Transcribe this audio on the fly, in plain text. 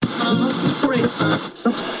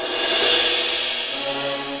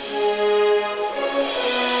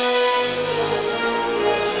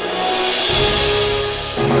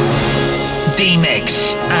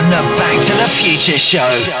D-Mix and the Back to the Future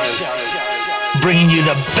Show, bringing you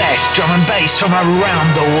the best drum and bass from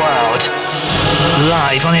around the world,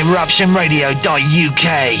 live on eruptionradio.uk.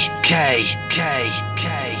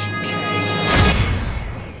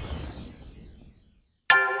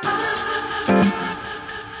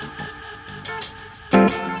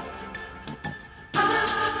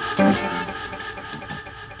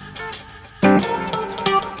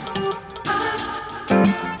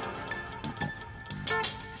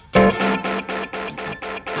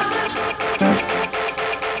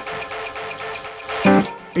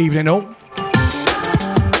 Evening all.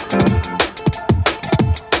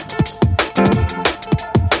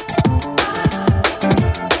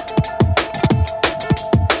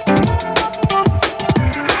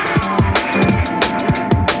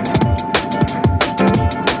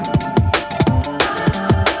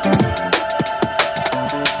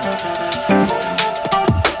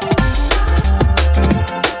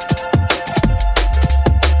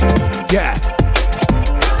 Yeah.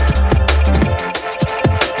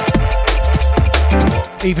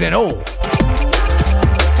 Evening all.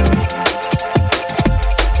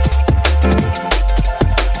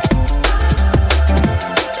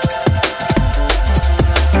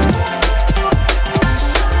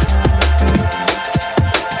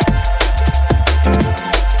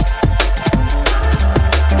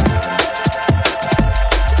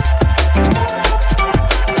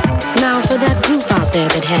 Now for that group out there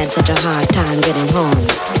that had such a hard time getting home,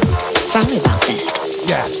 sorry about that.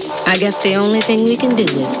 Yeah. I guess the only thing we can do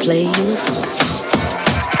is play you a song.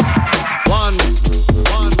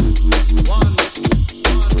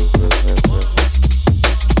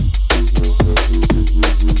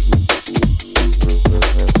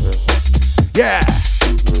 Yeah.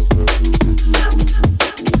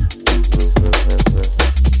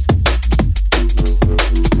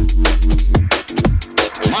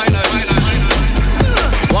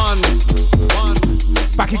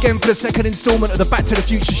 Back again for the second instalment of the Back to the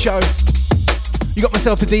Future show. You got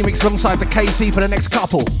myself to D-Mix alongside the KC for the next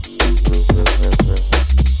couple.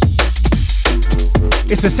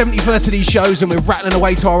 It's the 71st of these shows and we're rattling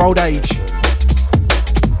away to our old age.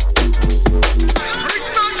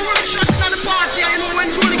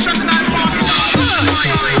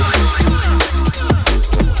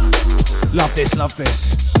 Love this, love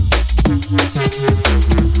this.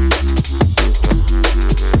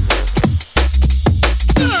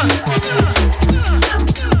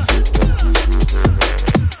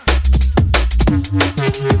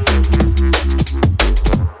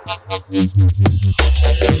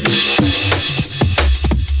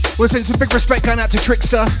 We'll send some big respect going out to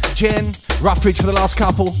Trickster, Jen, Ruffridge for the last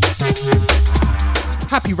couple.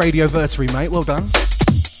 Happy radioversary, mate. Well done.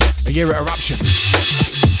 A year at Eruption.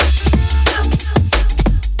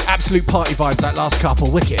 Absolute party vibes, that last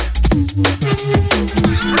couple. Wicked.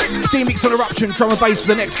 D-Mix on Eruption, drum and bass for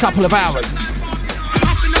the next couple of hours.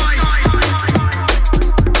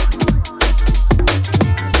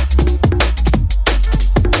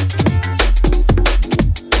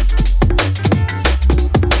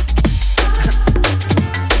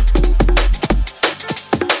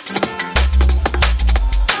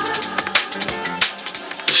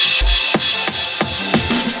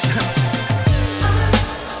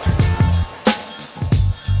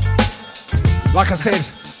 Like I said,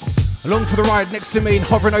 along for the ride next to me and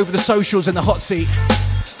hovering over the socials in the hot seat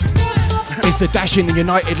is the dashing and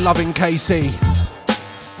United loving KC.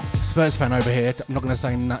 Spurs fan over here, I'm not going to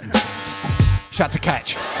say nothing. Shout to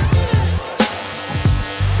Catch.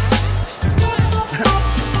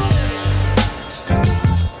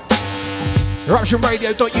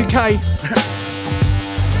 EruptionRadio.uk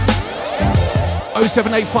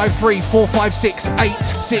 07853 456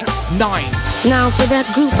 869. Now for that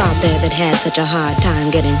group out there that had such a hard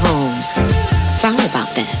time getting home, sorry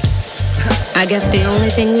about that. I guess the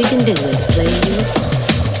only thing we can do is play you a song.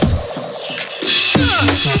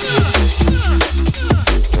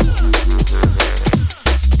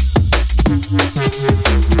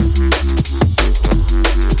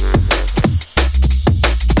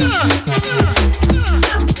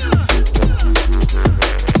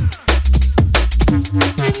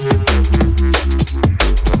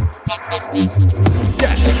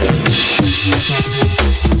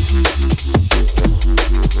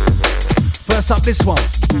 First up, this one,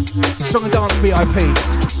 Song and Dance VIP.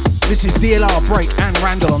 This is DLR, Break and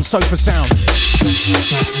Randall on Sofa Sound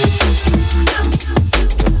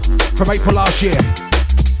from April last year.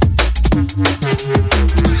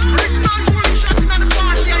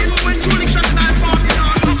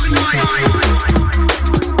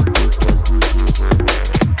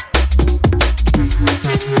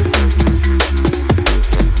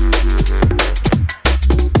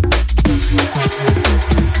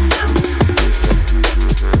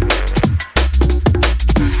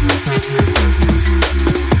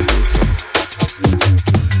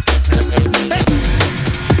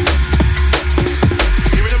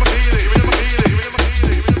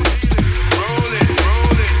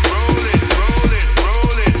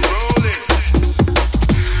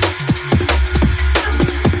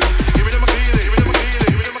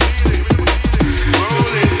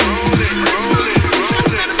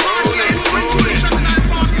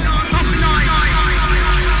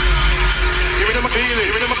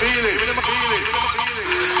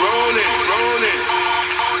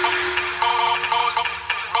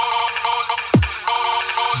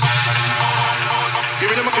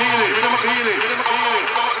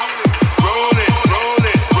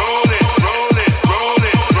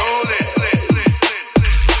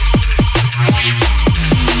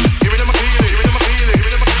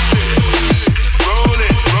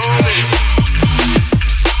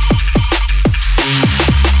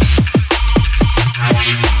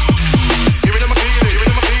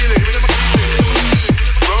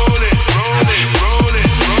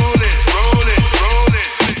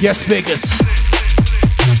 Yes, biggest.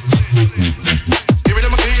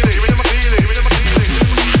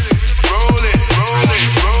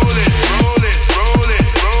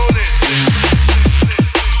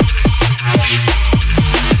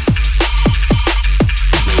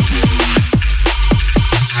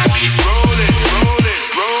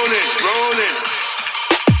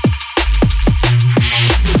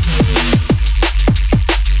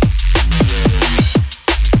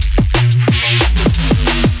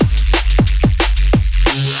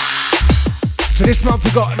 This month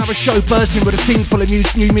we've got another show bursting with a scenes full of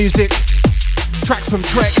new music. Tracks from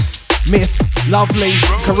Trex, Myth, Lovely,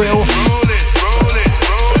 Kirill.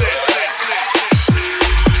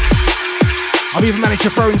 I've even managed to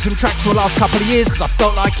throw in some tracks from the last couple of years because I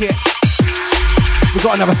felt like it. We've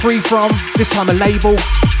got another free from, this time a label.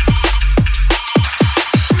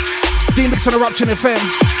 D-Mix on Eruption FM.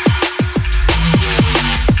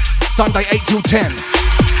 Sunday 8 till 10.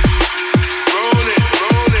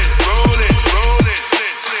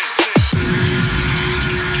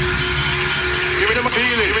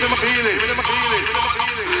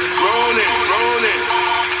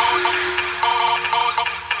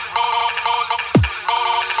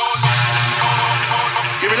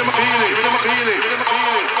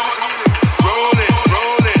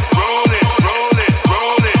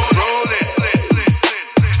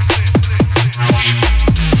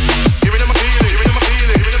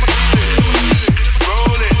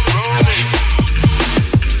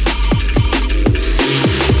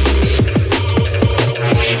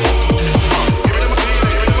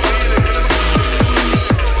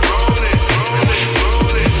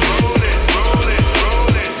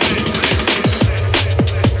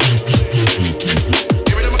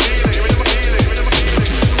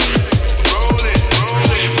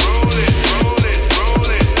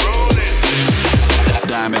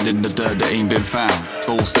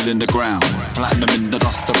 In the ground, platinum in the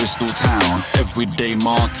dust of Bristol town. Everyday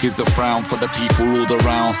mark is a frown for the people all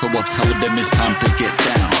around, so I tell them it's time to get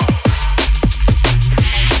down.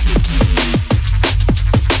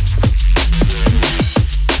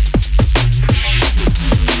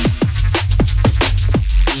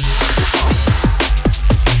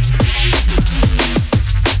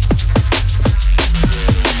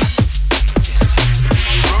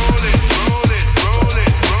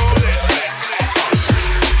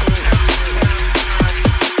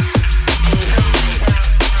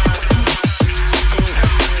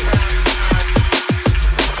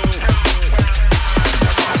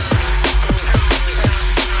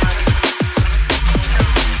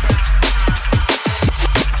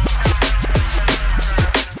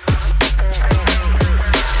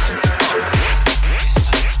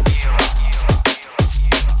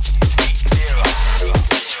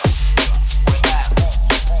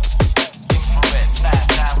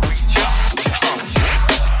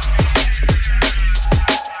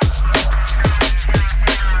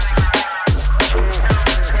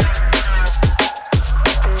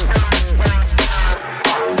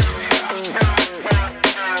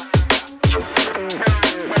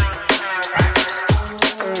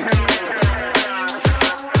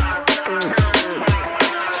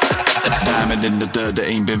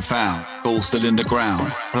 Found. Gold still in the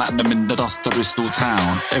ground, platinum in the dust of Bristol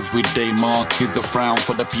town. Everyday mark is a frown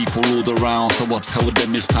for the people all around, so I tell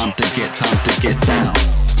them it's time to get down.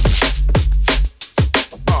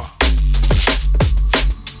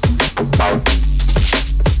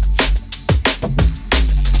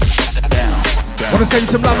 Want to send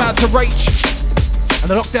some love out to Rach and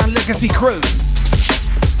the Lockdown Legacy crew.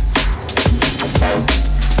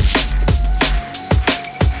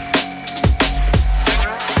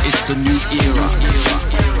 It's the new era.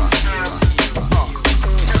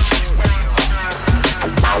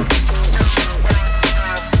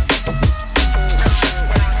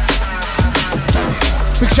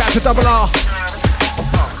 Big shout out to Double R.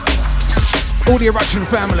 All the Eruption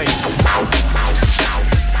family.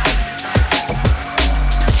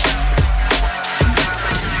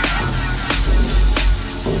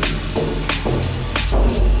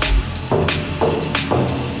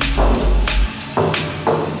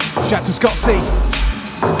 Shout out to Scott C.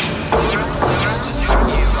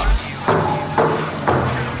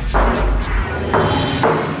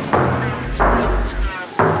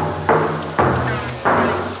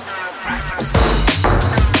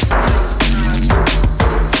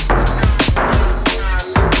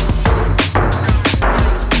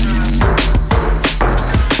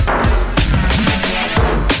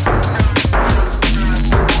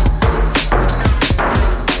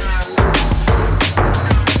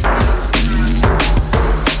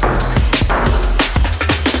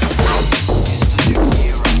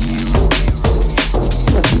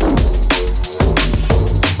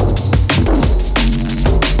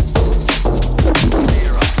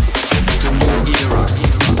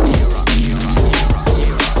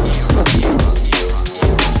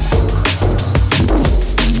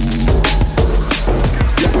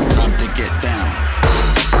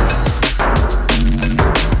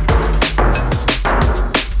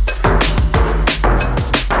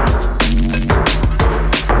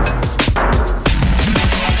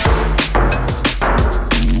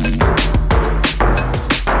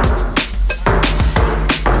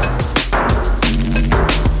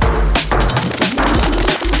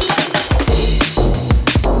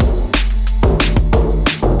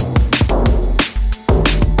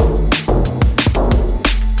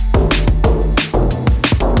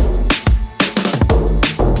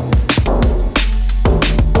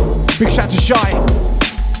 Big shout to Shy.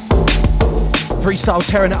 Freestyle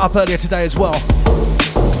tearing it up earlier today as well.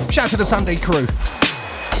 Shout to the Sunday crew.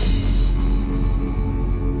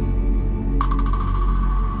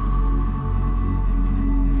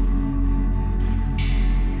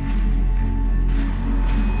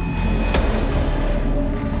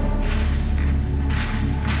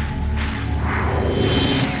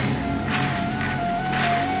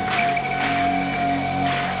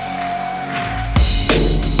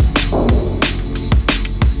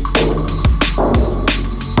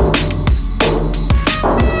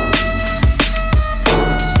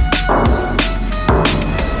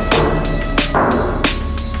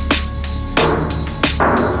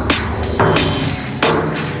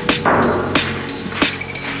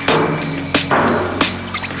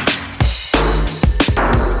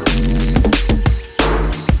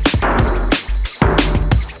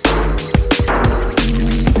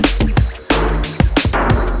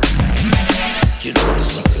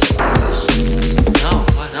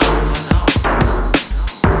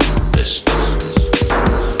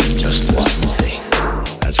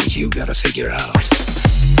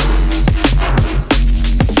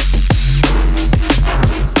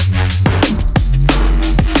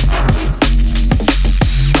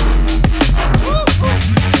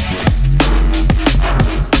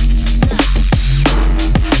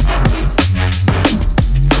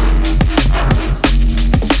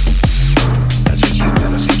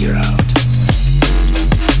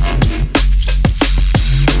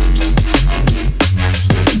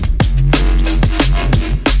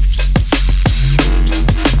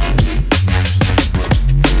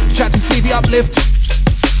 Uplift.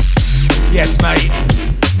 Yes, mate.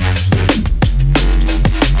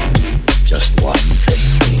 Just one thing.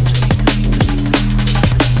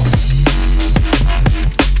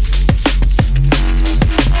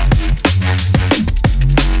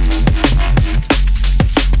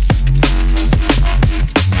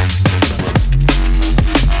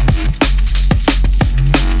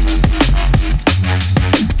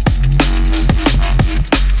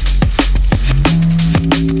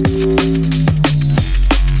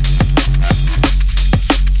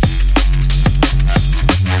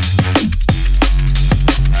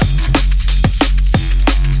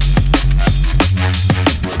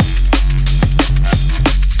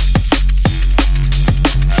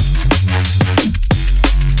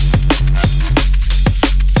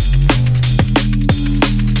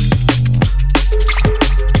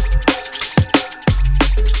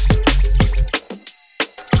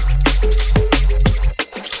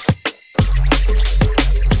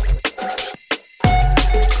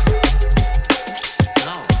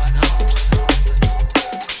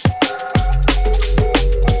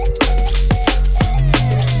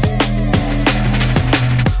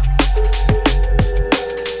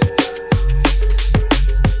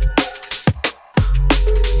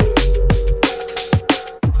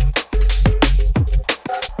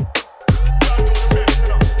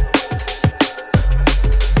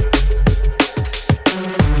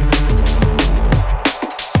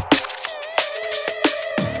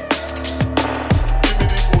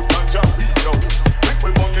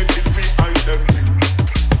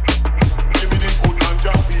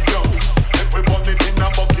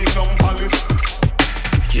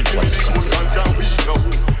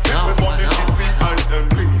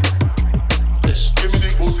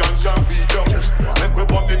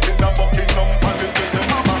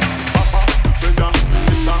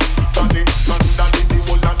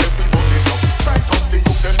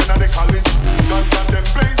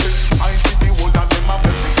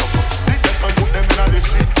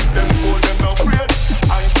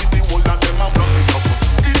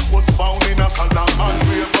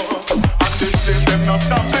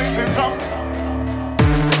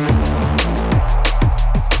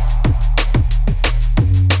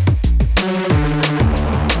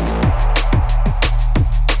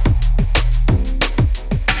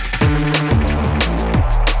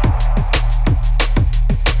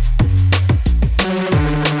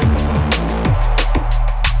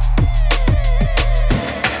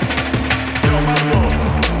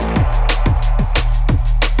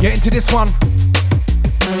 This one,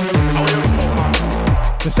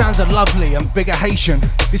 the sounds are lovely and bigger Haitian.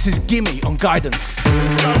 This is Gimme on Guidance.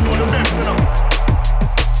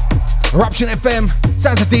 Eruption FM,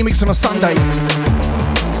 sounds of D-Mix on a Sunday.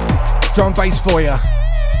 Drum and bass for ya.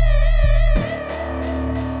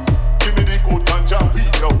 Give me the good ganja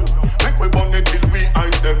weed, yo. Make we burn it till we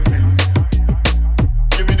ice them clean.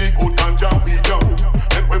 Give me the good ganja weed, yo.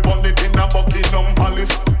 Make we burn it in a Buckingham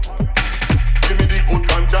Palace. Give me the good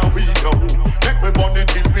ganja weed, yo. Make we burn it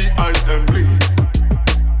till we ice them clean.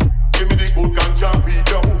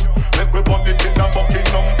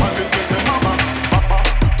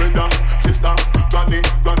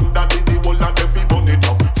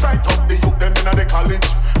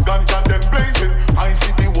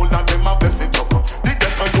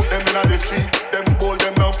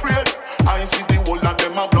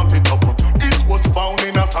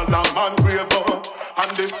 flavor.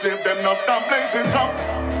 And the slave them not stop blazing top.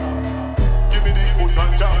 Give me the good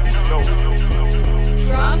ganja weed.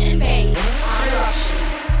 Drum and bass, eruption.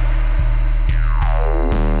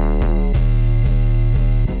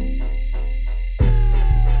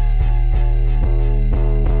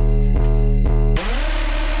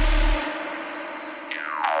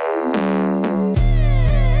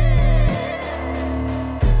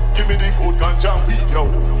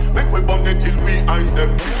 Make we burn it till we ice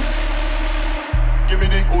them clean. Give me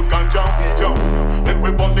the good ganja weed, yo. Make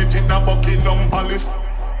we burn it in a Buckingham Palace.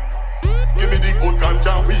 Give me the good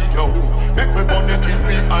ganja weed, yo. Make we burn it till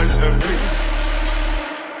we ice them clean.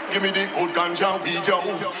 Give me the good ganja weed, yo.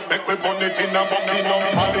 Make we burn it in a Buckingham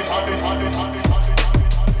Palace.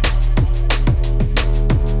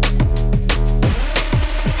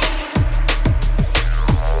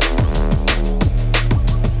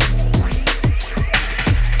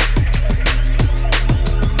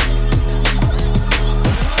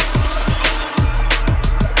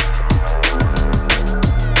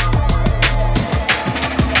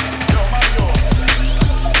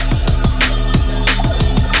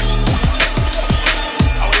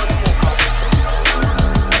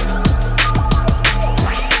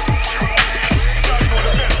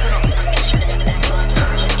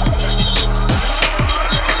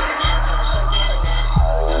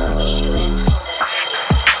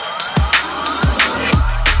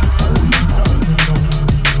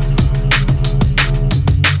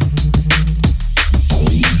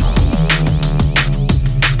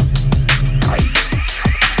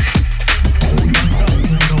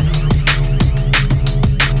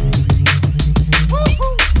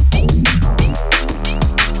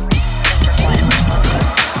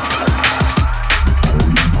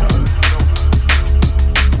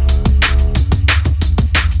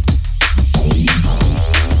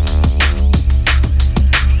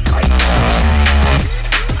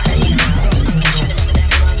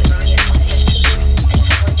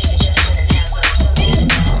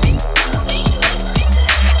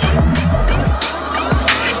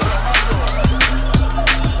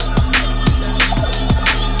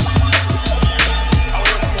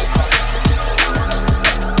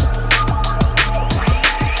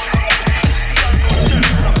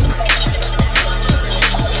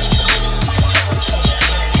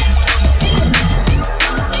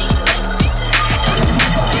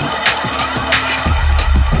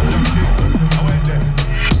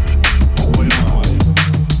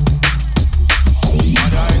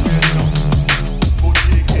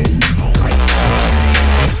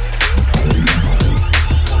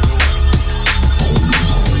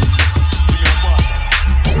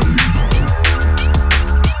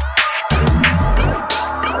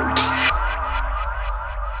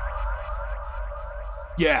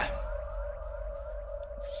 Yeah.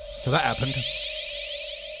 So that happened.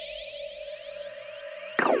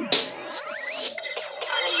 I'm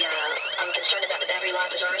concerned about the battery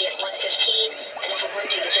lock is already at 115, and if we were to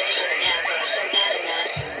do the Jason and have some pad in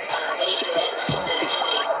that, we need to go ahead and put the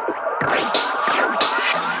activity.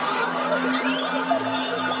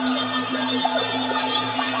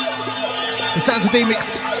 The sounds of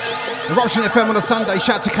D-Mix. Eruption FM on a Sunday.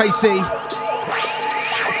 Shout to KC.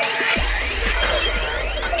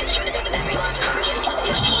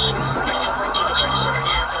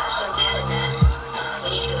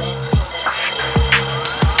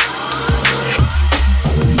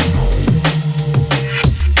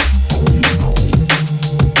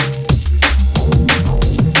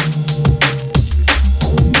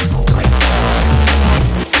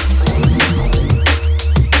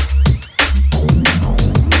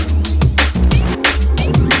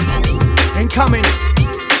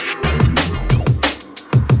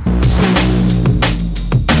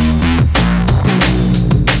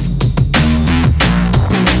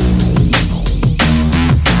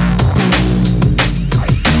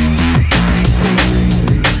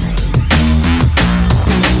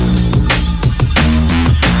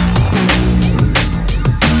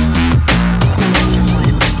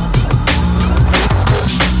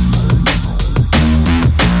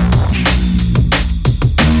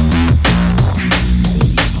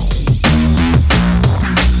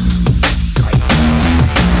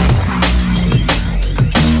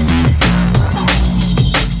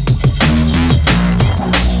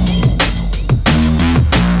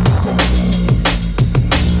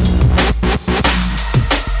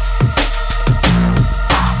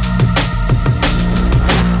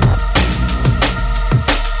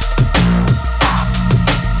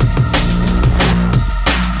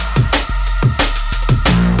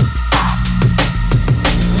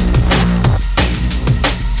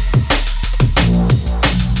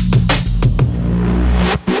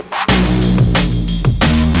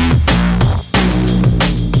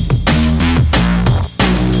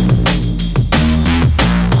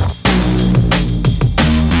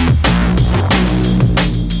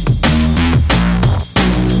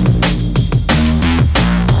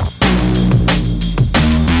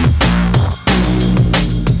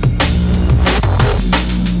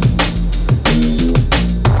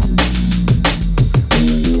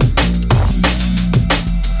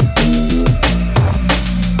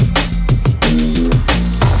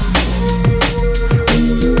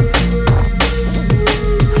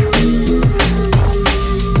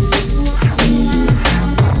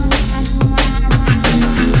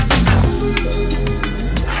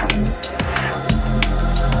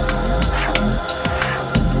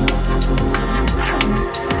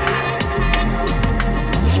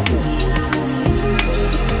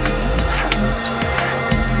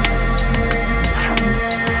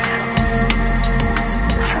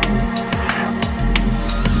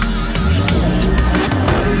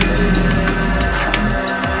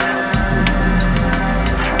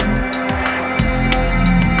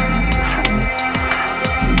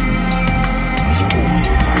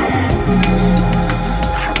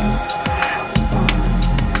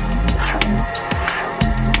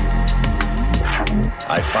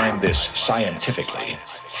 find this scientifically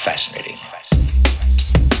fascinating.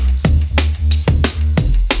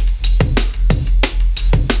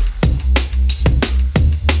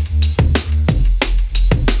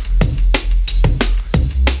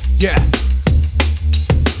 Yeah.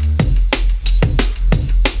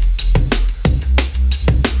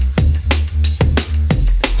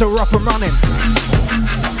 So we're up and running.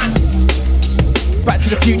 Back to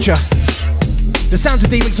the future. The sounds of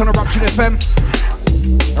D-Mix on Eruption FM.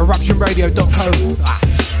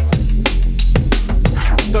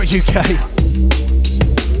 eruptionradio.co.uk.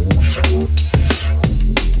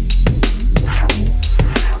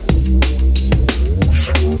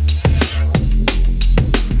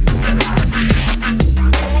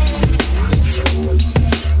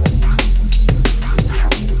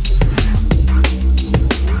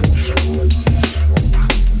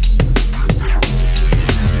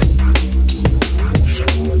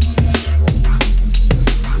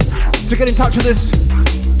 So get in touch with us.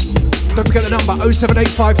 Don't forget the number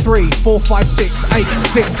 07853 456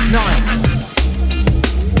 869.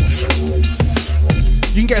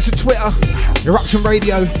 You can get us on Twitter, Eruption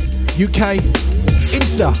Radio UK,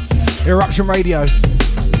 Insta, Eruption Radio,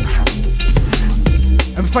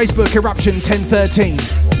 and Facebook, Eruption 1013.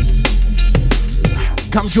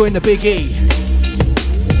 Come join the Big E.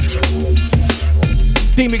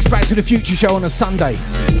 D-Mix Back to the Future show on a Sunday.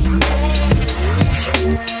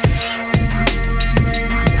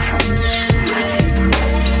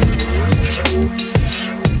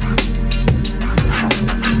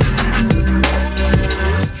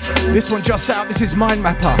 This one just out, this is Mind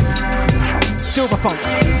Mapper. Silverfunk,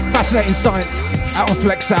 Fascinating Science, out on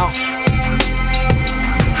Flex Out.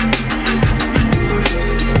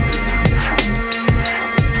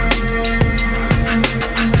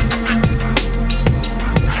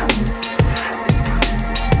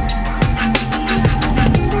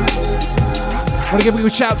 I want to give a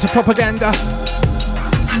good shout to Propaganda,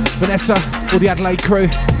 Vanessa, all the Adelaide crew.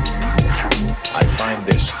 I find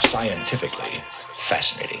this scientifically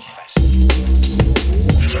fascinating.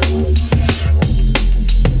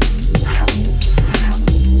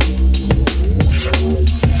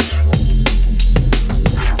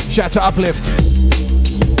 Shout out to Uplift.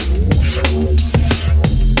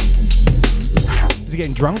 Is he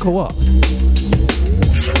getting drunk or what?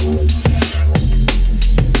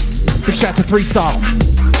 Big shout out to 3 Style.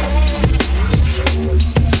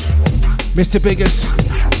 Mr. Biggers.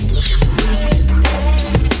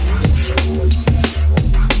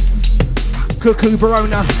 Cuckoo,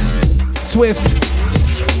 Verona, Swift,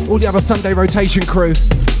 all the other Sunday rotation crew.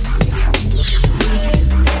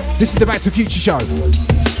 This is the Back to Future show.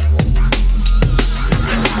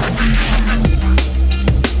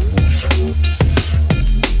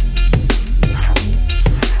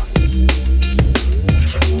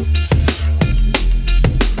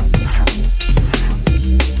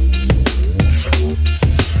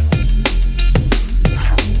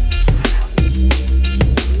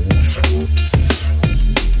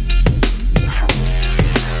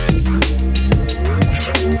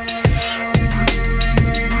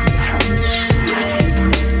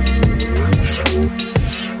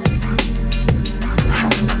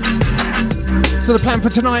 So the plan for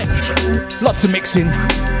tonight, lots of mixing,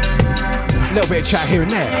 a little bit of chat here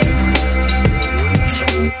and there.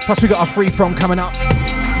 Plus we got our free from coming up.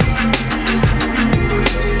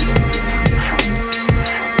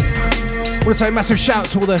 I want to say a massive shout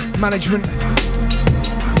to all the management,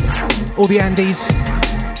 all the Andes,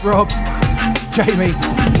 Rob, Jamie,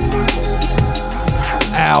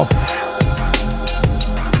 Al.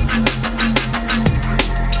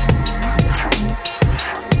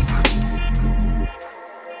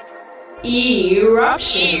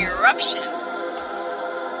 Eruption.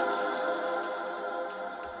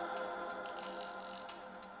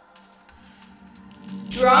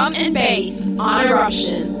 Drum and bass on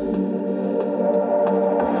Eruption.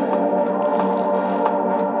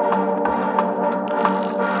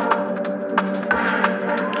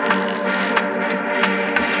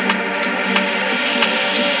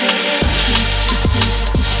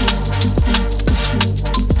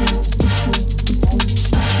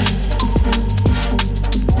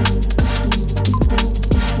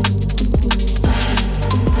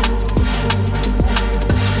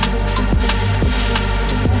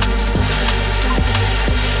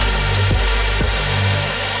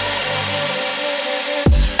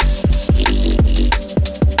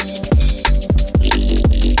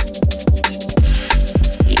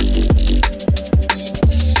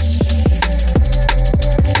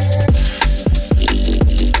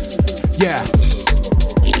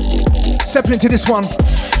 Stepping into this one.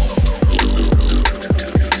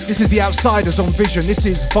 This is The Outsiders on Vision. This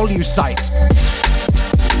is Volusite.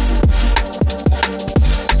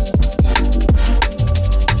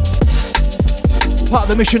 Part of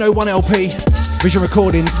the Mission 01 LP, Vision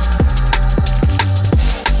Recordings.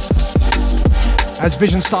 As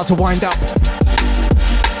Vision start to wind up,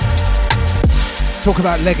 talk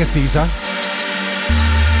about legacies, huh?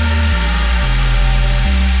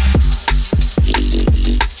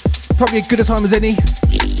 Probably as good a time as any.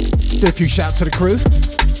 Do a few shouts to the crew.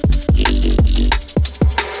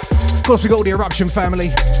 Of course, we got all the Eruption family,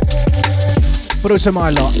 but also my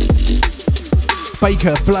lot.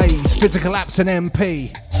 Baker, Blaze, Physical Apps and MP.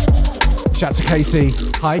 Shout to Casey.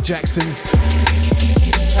 Hi, Jackson.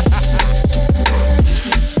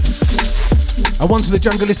 And one to the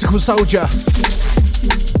Jungleistical Soldier.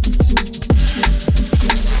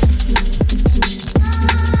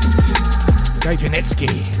 Dave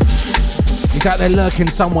Yanetsky. He's out there lurking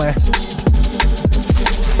somewhere.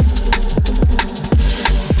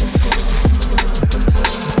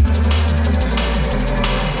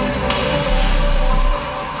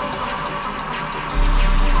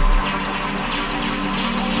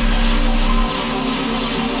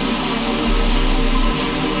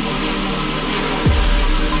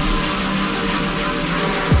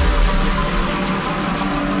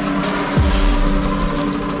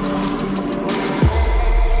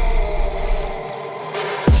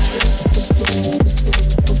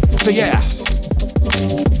 So yeah,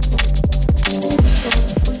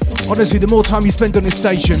 honestly, the more time you spend on this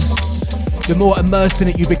station, the more immersed in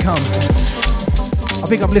it you become. I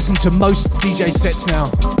think I've listened to most DJ sets now.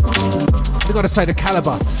 I've got to say the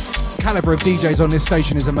caliber of DJs on this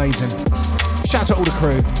station is amazing. Shout out to all the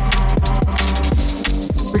crew.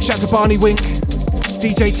 Big shout to Barney Wink,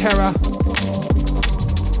 DJ Terror.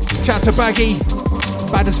 Shout out to Baggy,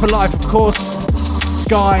 Badders for Life of course,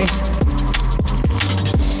 Sky,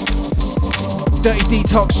 Dirty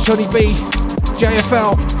Detox, Johnny B,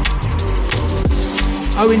 JFL,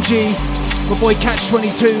 ONG, my boy Catch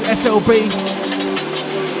 22, SLB,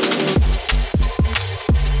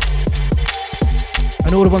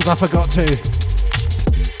 and all the ones I forgot too.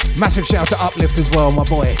 Massive shout out to Uplift as well, my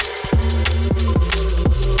boy.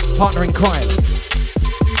 Partner in crime.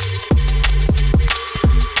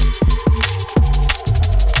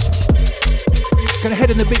 Gonna head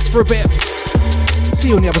in the mix for a bit. See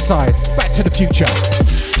you on the other side. Back to the future.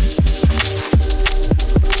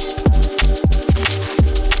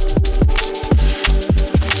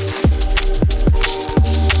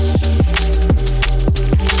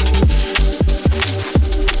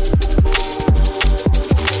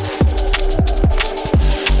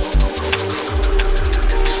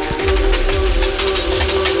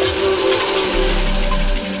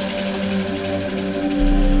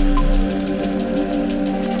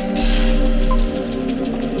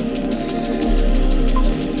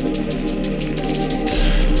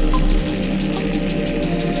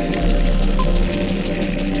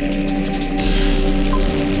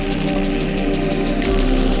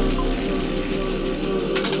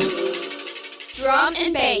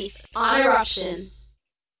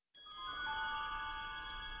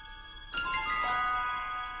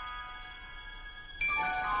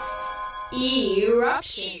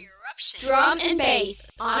 Eruption. Drum and bass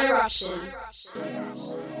on Eruption.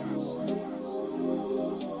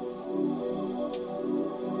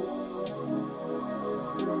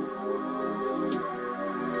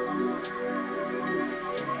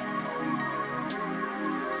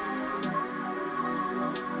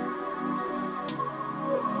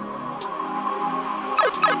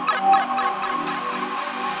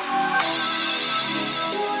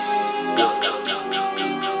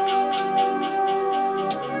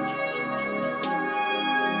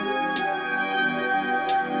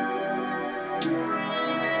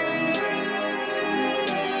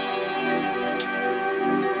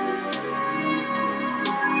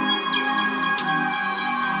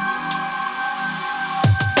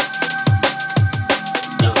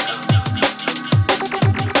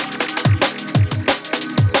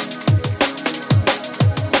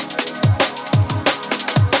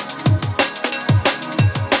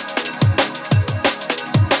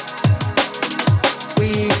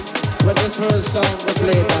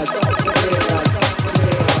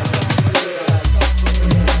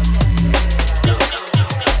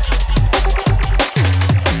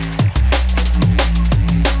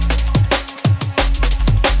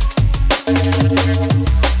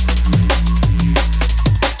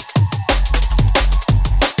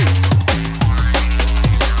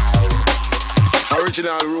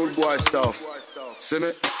 Original rude boy stuff. See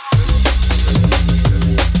me?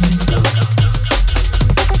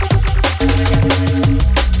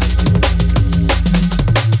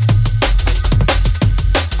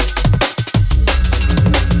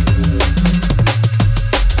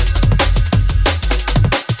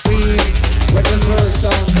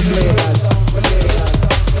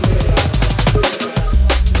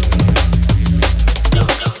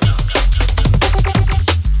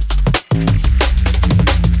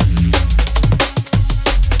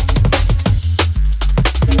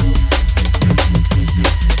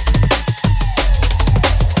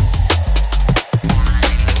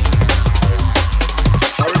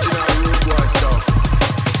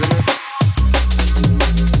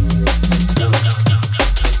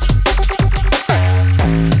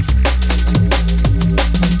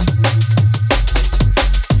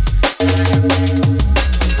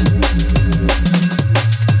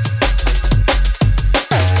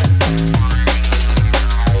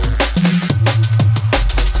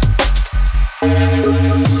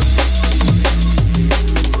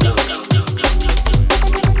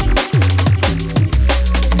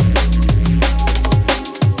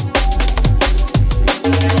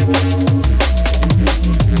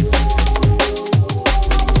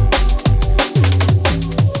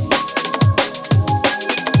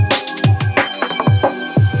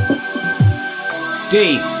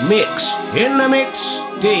 mix, in the mix,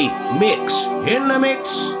 D mix, in the mix,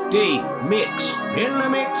 D mix, in the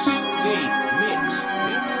mix, D mix.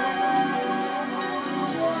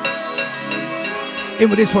 In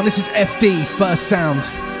with this one, this is FD, First Sound,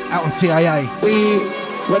 out on CIA. We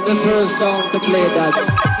were the first sound to play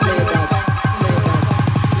that.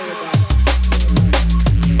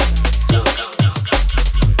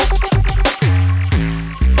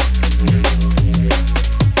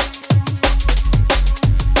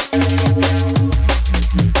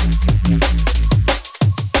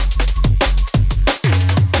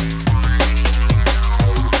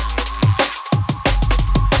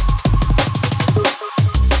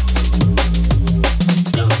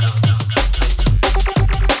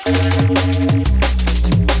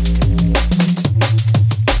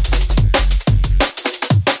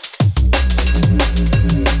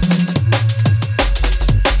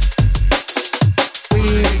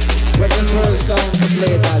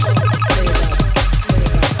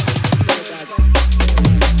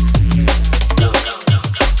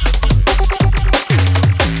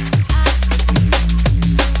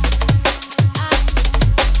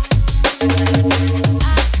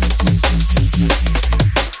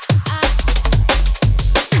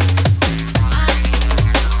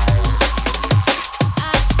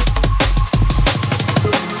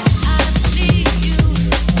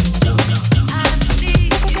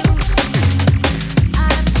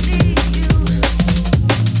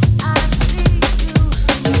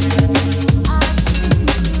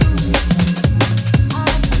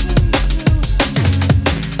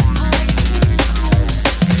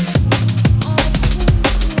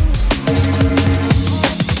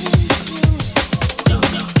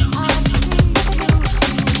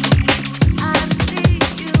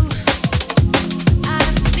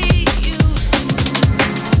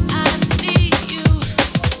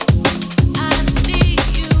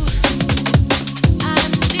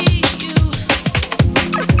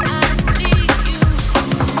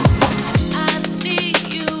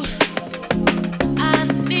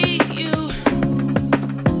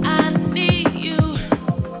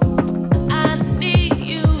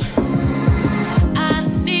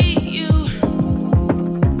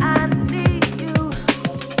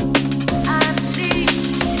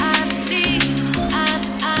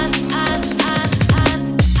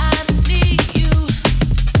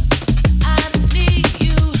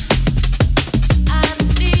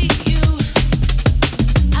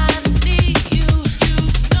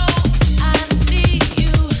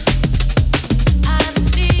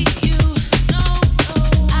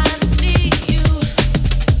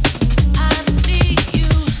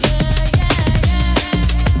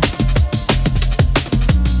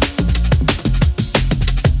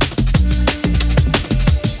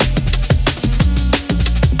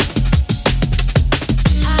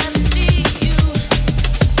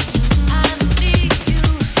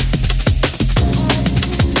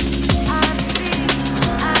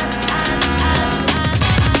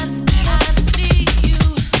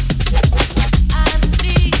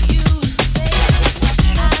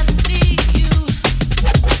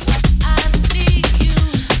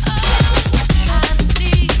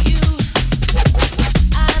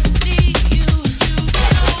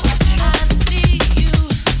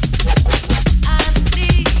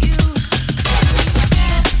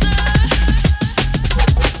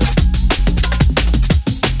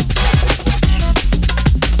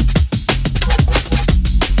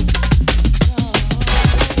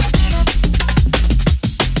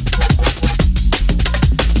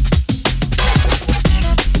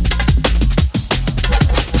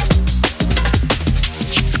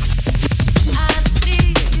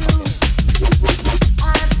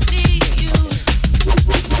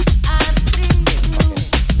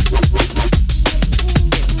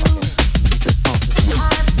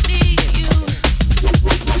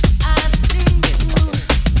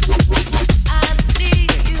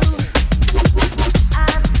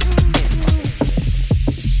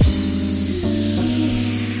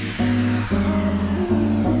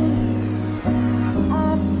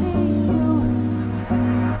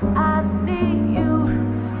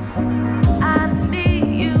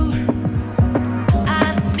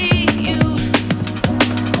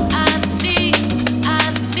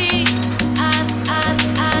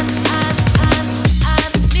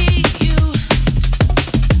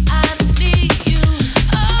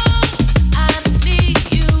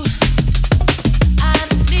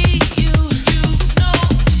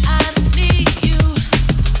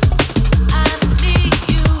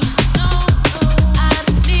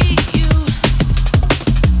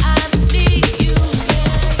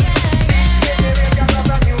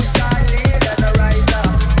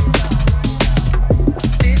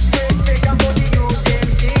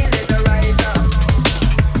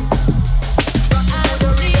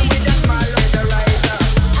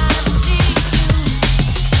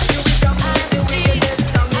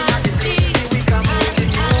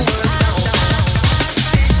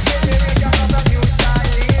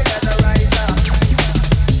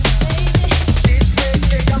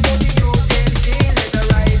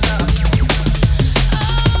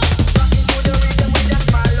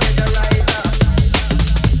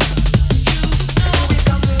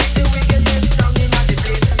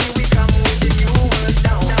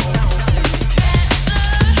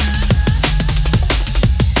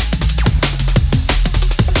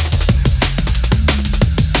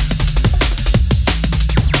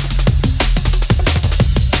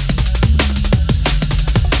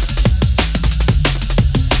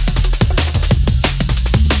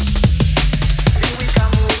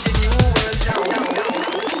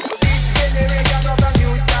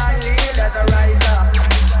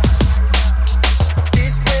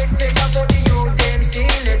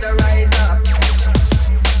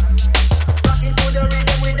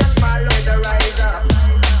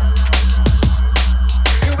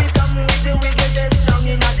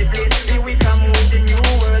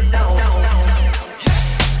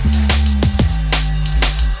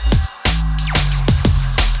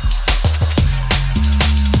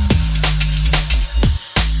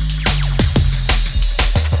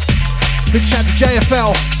 Big shout to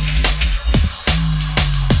JFL.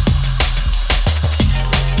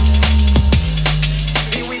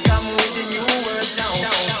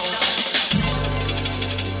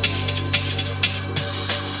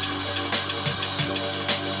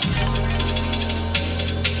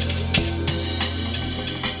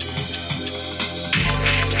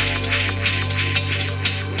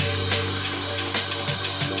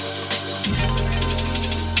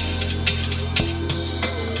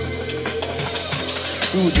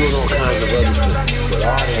 We were doing all kinds of other things, but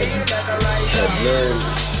Art had learned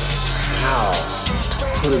how to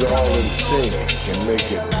put it all in sync and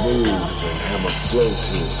make it move and have a flow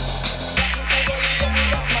to it.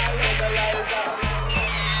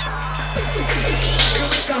 Here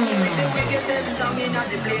we come with the wickedest song in the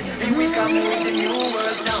place. Here we come with the new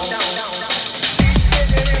world sound. This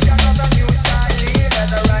generation of a new style, let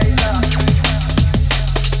the rise up.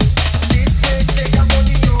 This great stage of the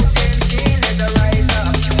new game scene, let the rise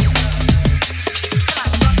up.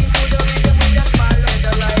 Rocking to the rhythm with a smile, let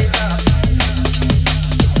the rise up. Here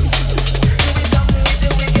we come with the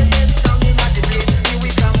wickedest song in the place. Here we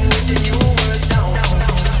come with the new world sound.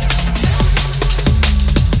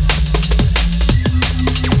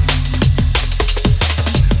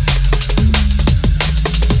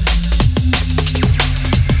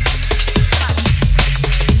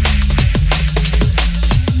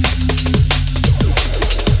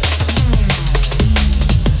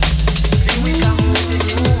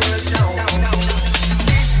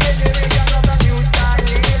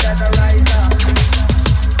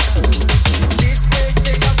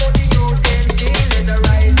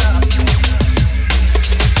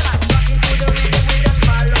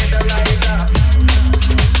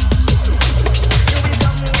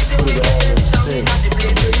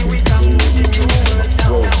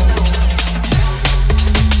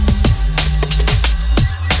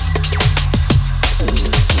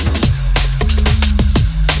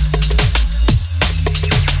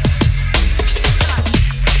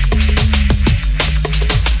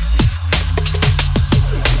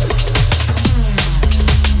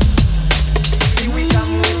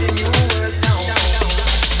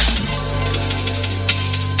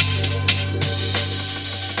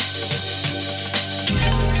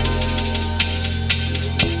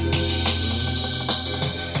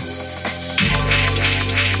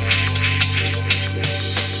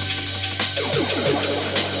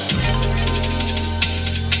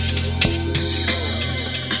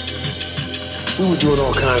 We were doing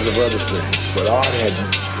all kinds of other things, but Art had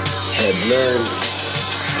learned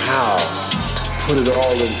how to put it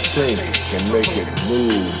all in sync and make it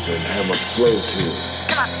move and have a flow to it.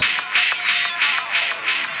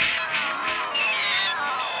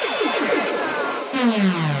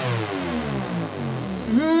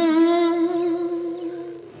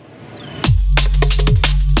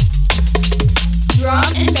 Drum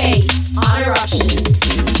and bass on Eruption.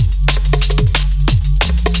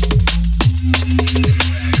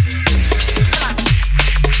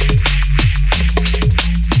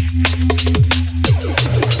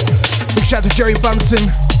 Big shout to Jerry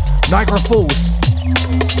Bunsen, Niagara Falls.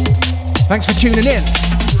 Thanks for tuning in.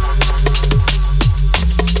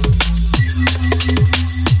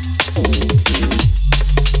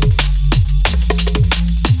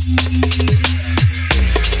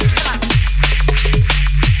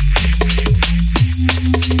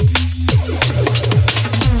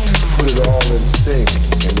 Put it all in sync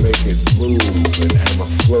and make it move and have a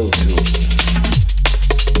flow to it.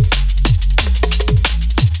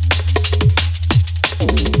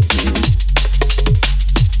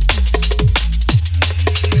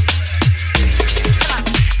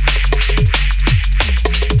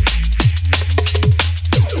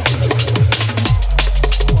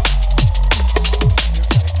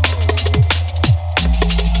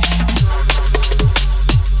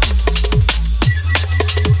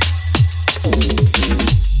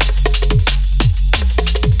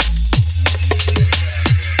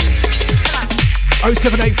 Oh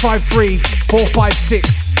 07853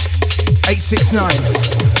 456 869.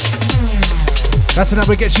 That's the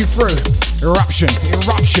number that gets you through. Eruption.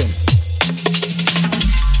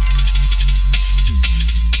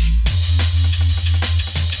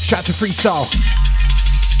 Shout to Freestyle.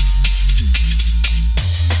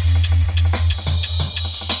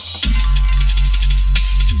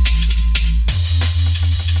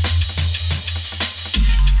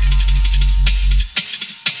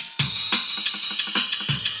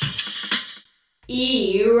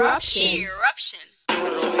 Eruption.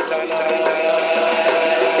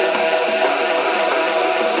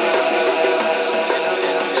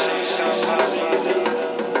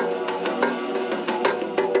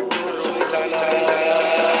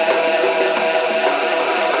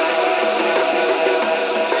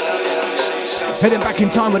 Heading back in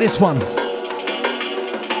time with this one.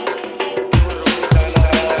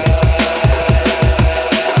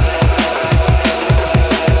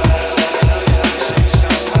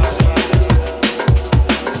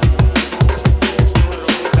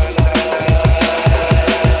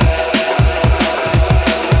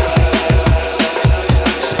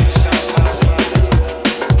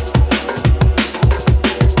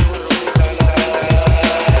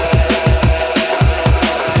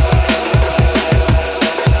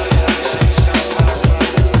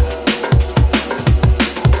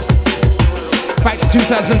 Back to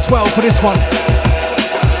 2012 for this one.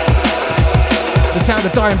 The sound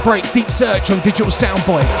of Dying Break, Deep Search on Digital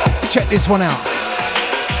Soundboy. Check this one out.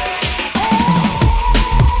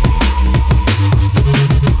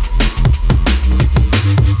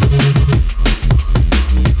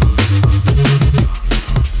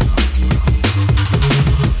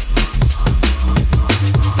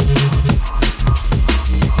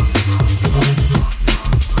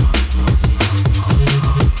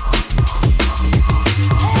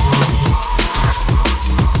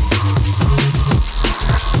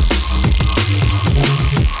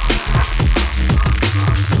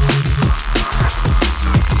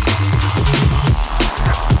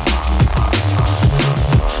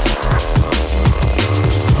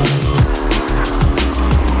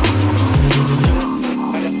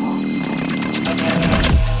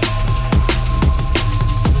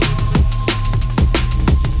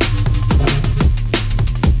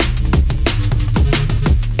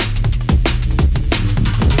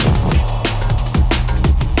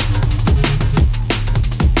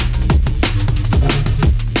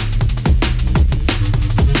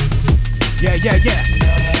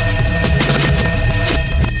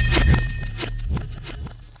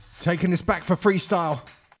 Taking this back for freestyle.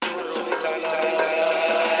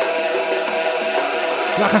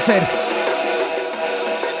 Like I said,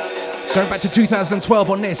 going back to 2012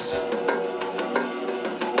 on this.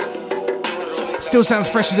 Still sounds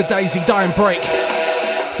fresh as a daisy, Dying Break,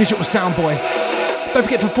 Digital Soundboy. Don't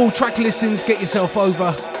forget, for full track listens, get yourself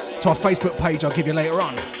over to our Facebook page, I'll give you later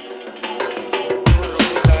on.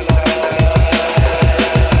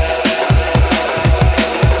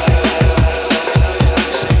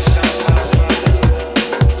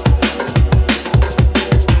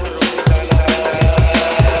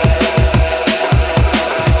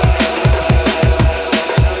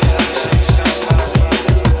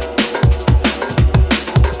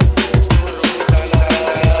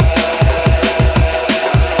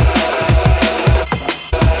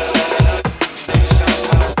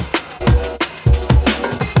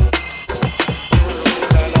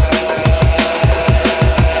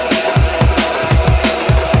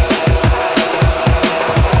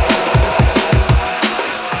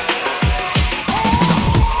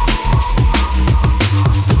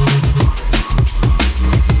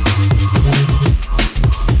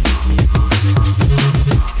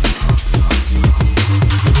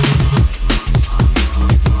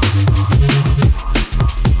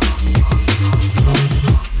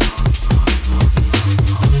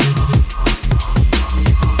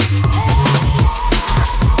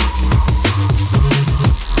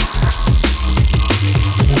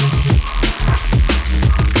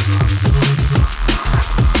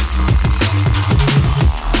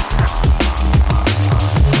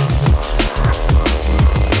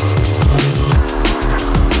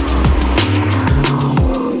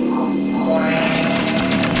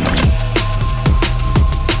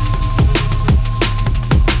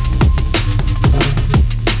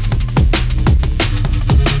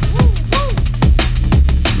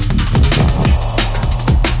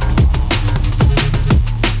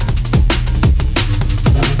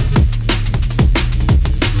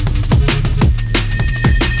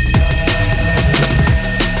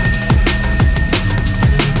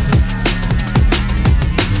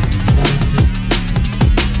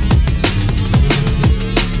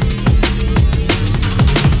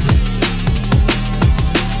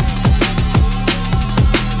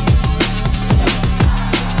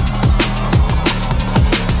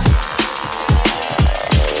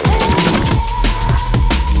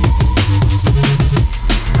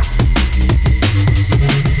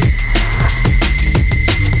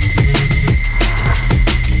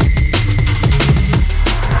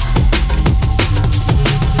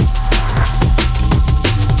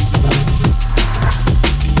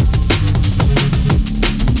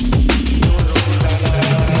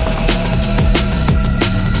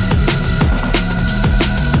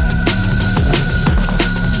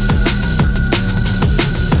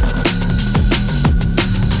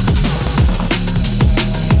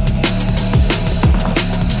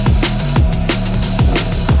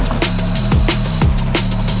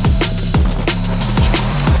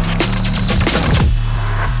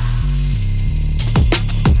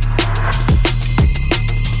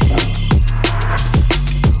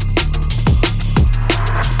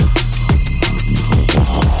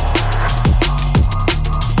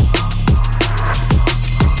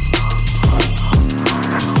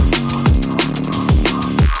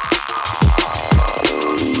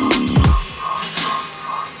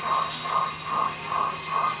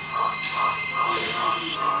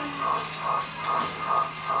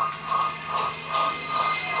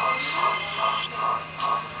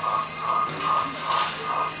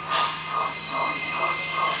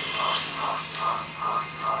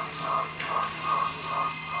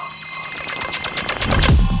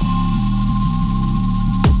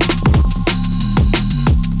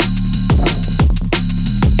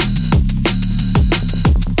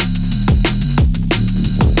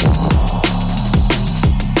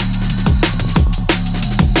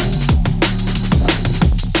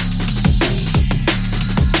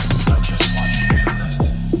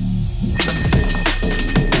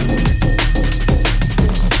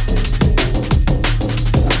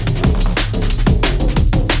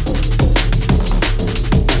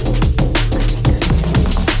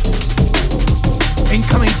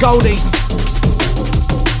 Goldie.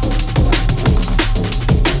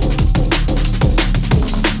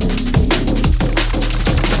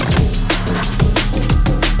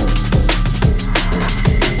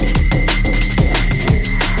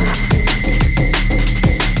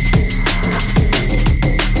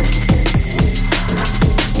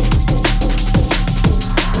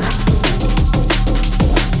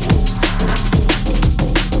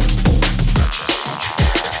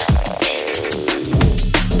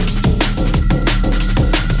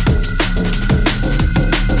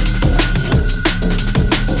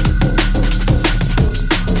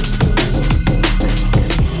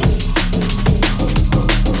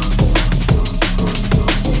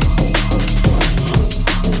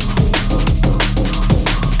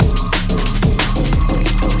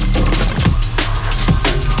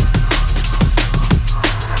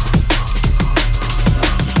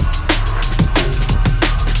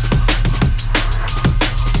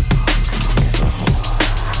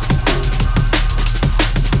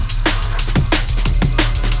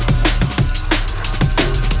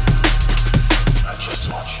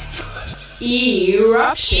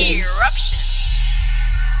 Eruption.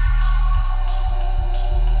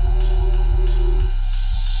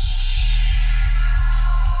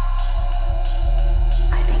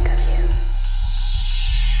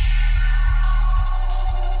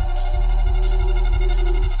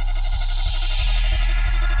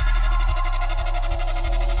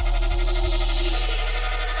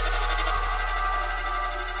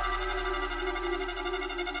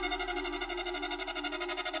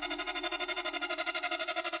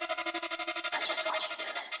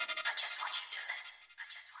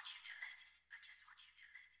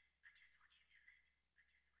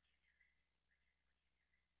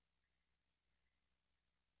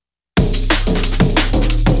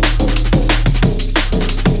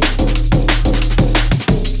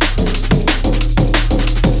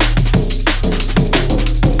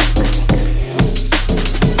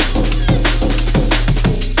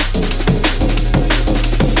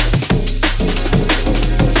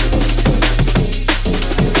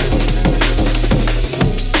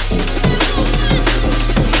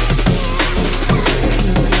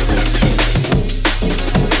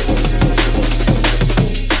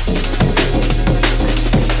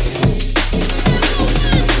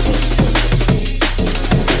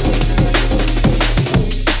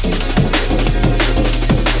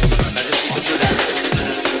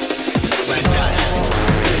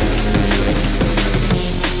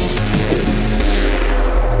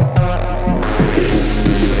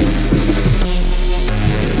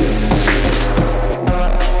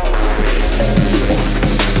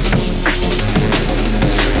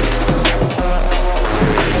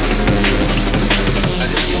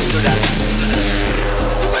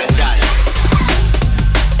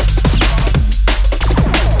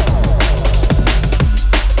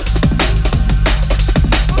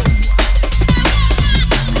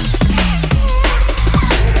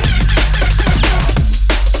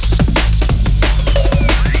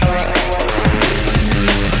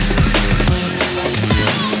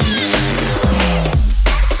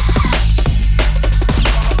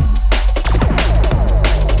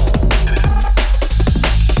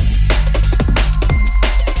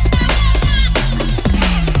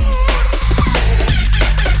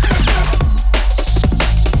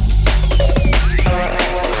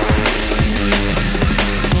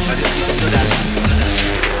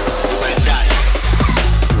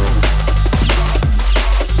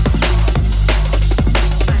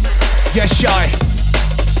 Yes, Shy.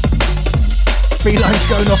 Beeline's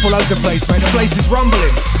going off all over the place, mate. The place is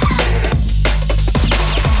rumbling.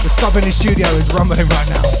 The sub in the studio is rumbling right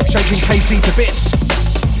now, shaking KC to bits.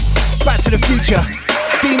 Back to the Future.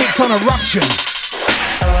 D-Mix on Eruption.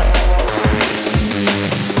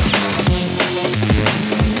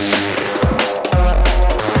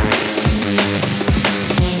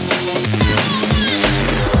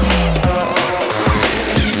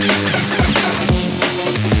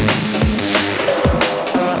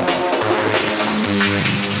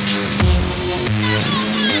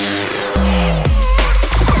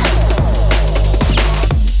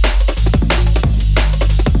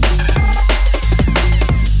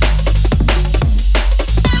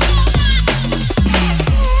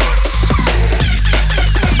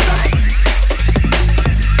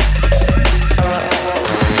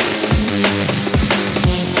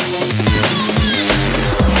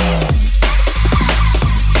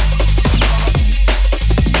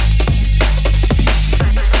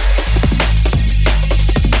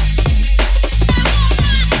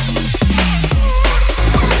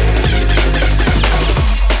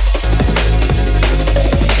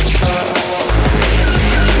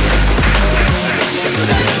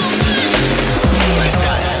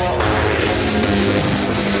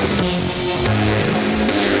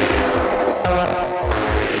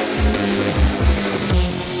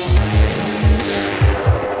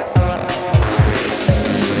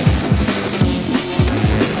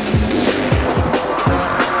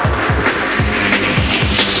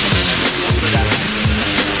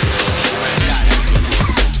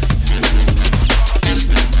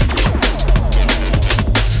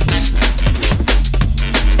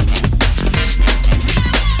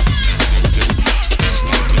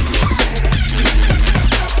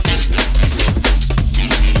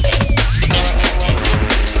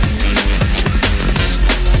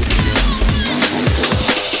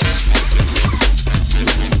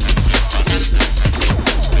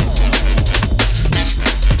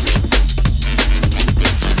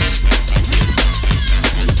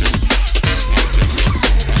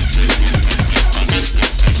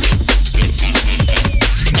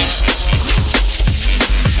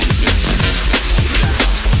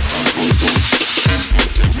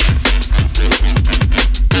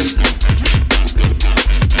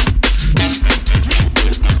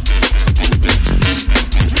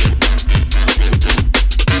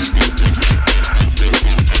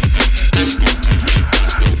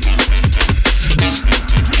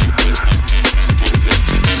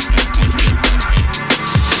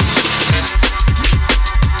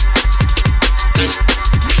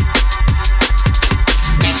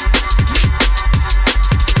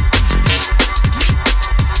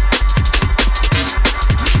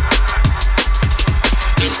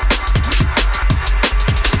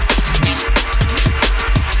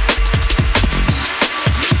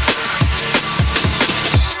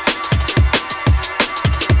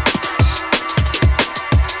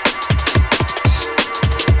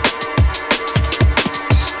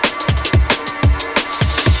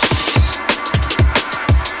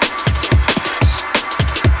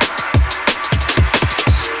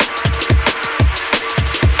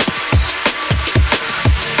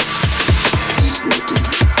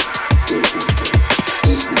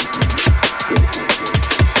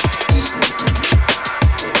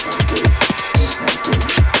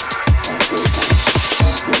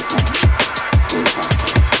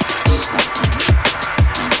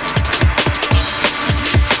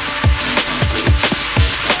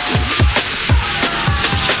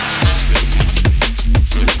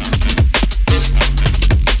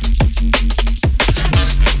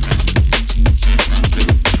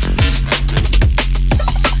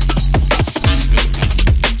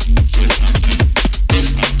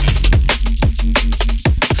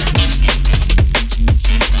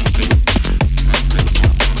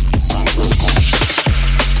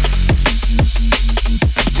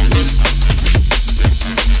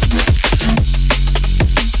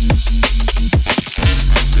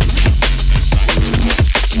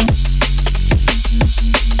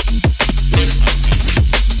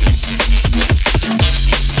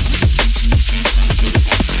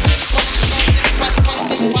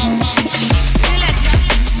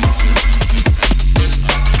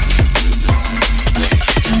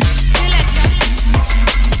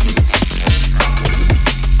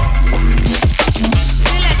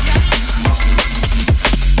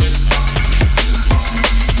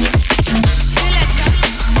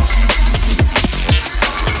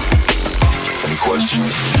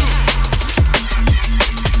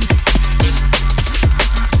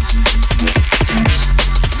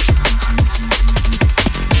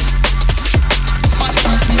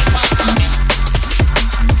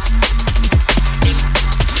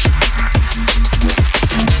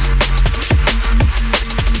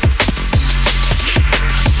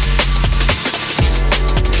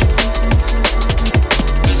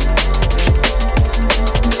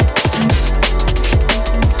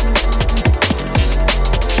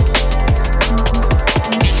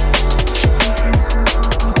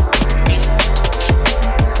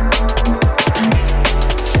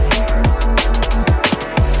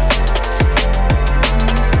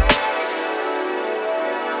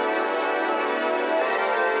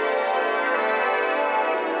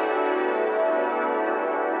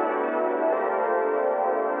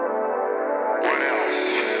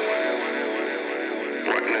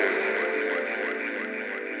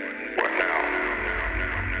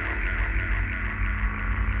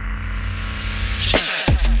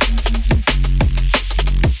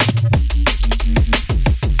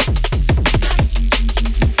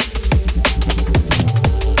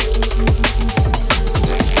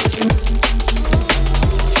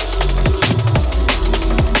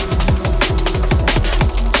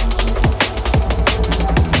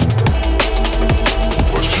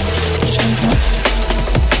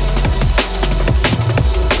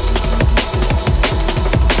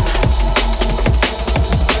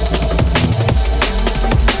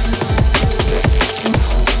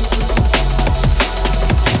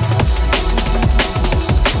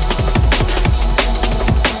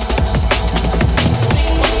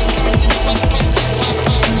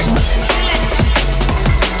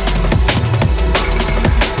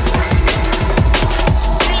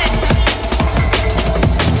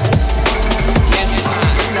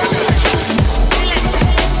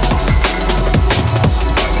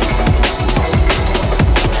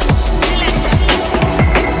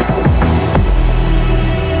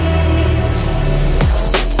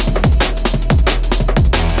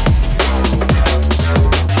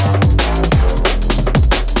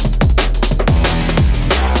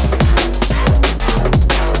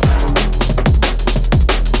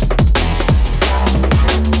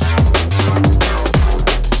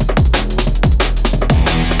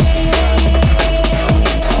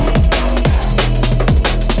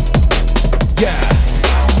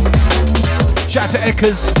 Shout to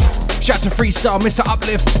Eckers, shout to Freestyle, Mr.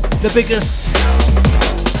 Uplift, the biggest,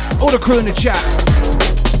 all the crew in the chat.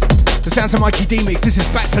 The sounds of Mikey D-Mix, this is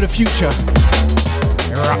Back to the Future.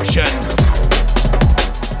 Eruption.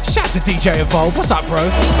 Shout to DJ Evolve, what's up, bro?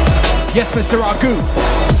 Yes, Mr. Ragu.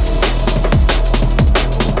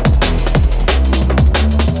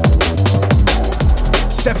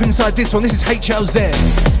 Step inside this one, this is HLZ.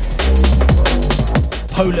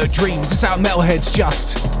 Polar Dreams, it's out Metalheads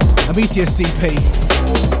Just. Amethyst CP.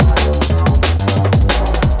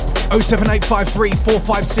 07853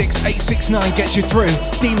 456 869 gets you through.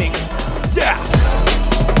 D-Mix. Yeah!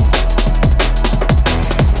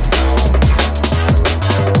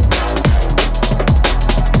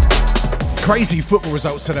 Crazy football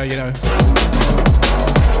results today, you know.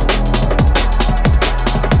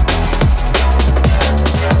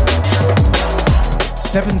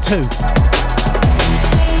 Seven-2.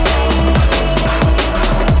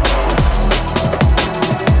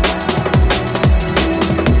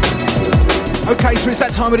 Okay, so it's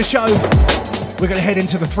that time of the show. We're going to head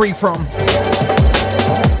into the three from.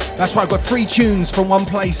 That's right, I've got 3 tunes from one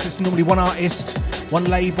place. It's normally one artist, one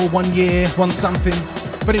label, 1 year, one something.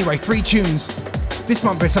 But anyway, 3 tunes. This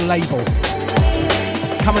month it's a label.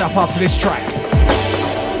 Coming up after this track.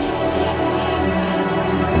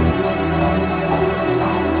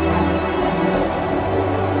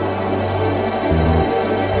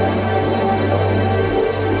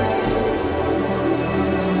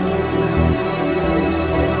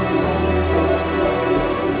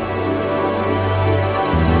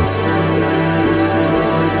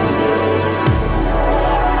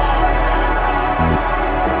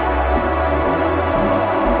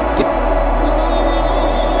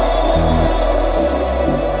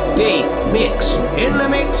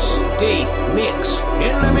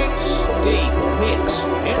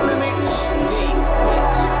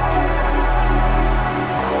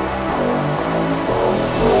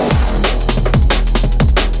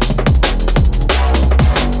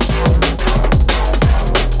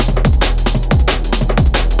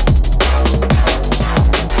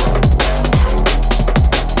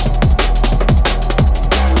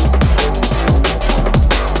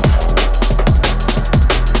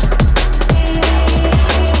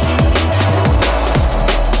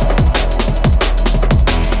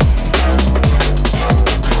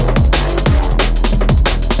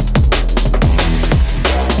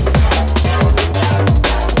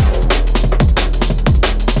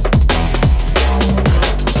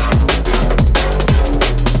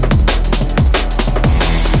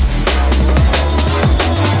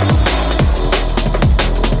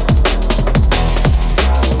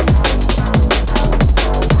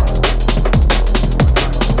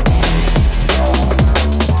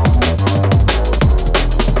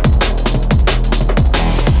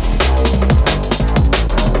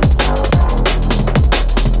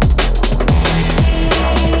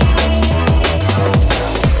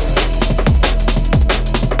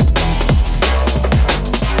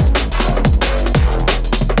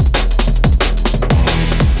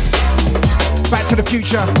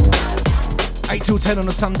 Future, 8 till 10 on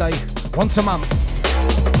a Sunday, once a month.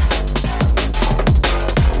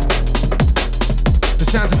 The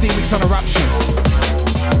sounds of D-Mix on Eruption.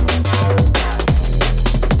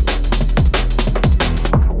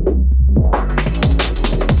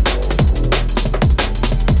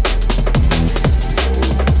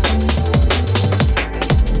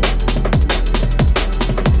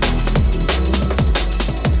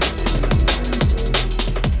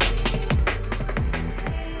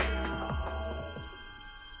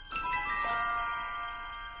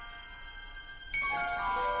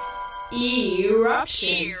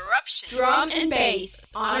 Eruption. Drum and bass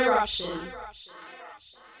on Eruption.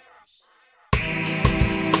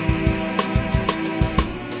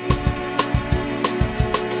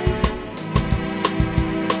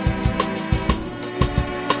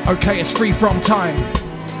 Okay, it's free from time.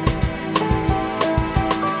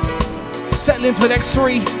 Settle in for the next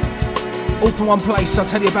 3. All from one place, I'll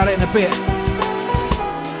tell you about it in a bit.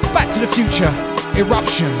 Back to the Future,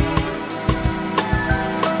 Eruption.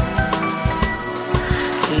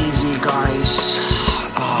 Easy, guys.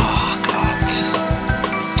 Oh God,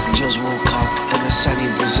 just woke up in a sunny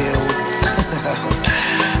Brazil.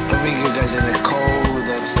 I think you guys in the cold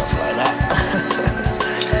and stuff like that.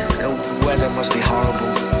 The weather must be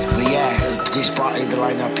horrible, but yeah, this party, the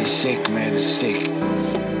lineup is sick, man. It's sick.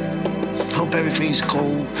 Hope everything's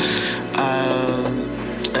cool.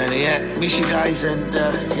 And yeah, miss you guys, and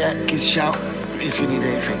yeah, give us a shout if you need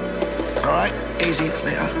anything. All right, easy,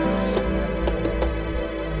 later.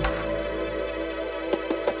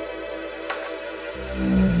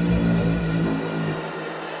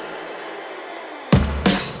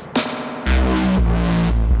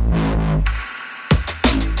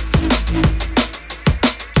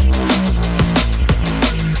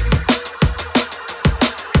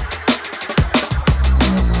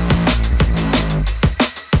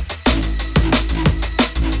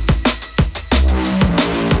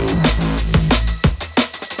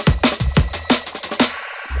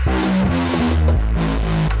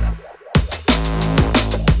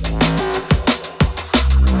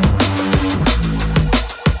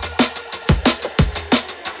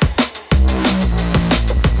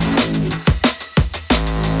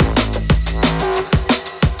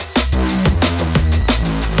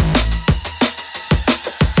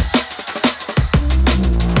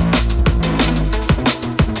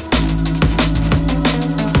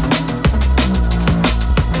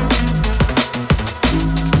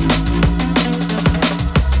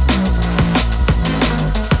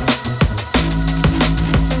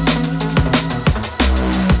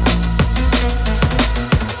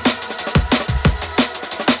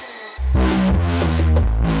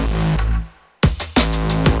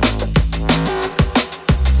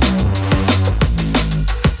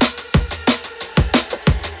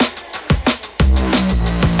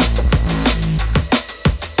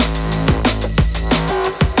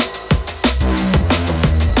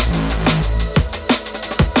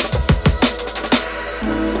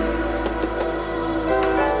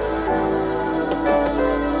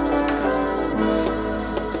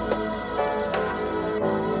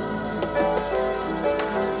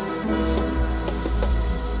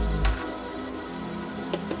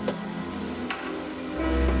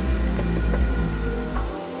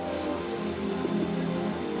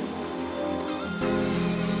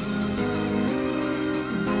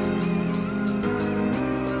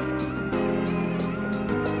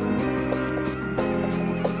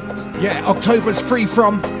 Yeah, October's free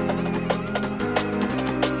from.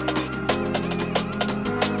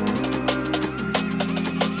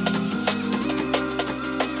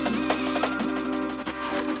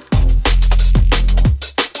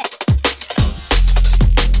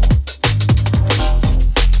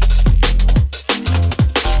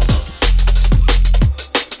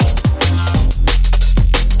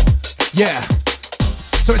 Yeah,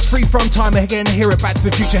 so it's free from time again here at Back to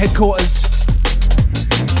the Future headquarters.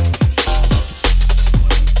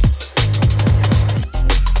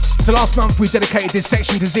 So last month we dedicated this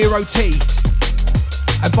section to Zero T,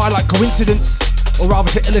 and by like coincidence, or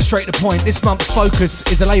rather to illustrate the point, this month's focus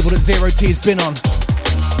is a label that Zero T has been on.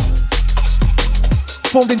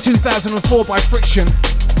 Formed in 2004 by Friction,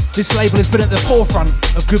 this label has been at the forefront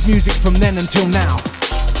of good music from then until now.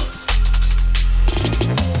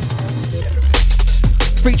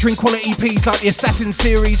 Featuring quality EPs like the Assassin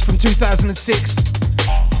series from 2006,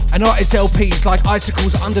 and artist LPs like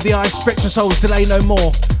Icicles, Under the Ice, Spectrasoul's Delay No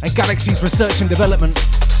More, and Galaxy's Research and Development.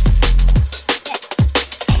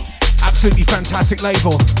 Absolutely fantastic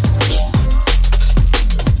label.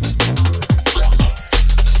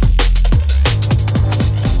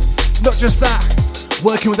 Not just that,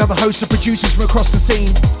 working with other hosts and producers from across the scene,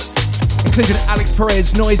 including Alex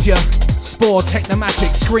Perez, Noisia, Spore,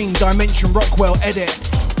 Technomatic, Scream, Dimension, Rockwell, Edit,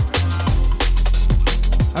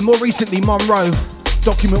 and more recently Monroe,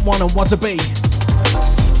 Document 1 and Wazza B.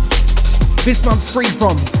 This month's Free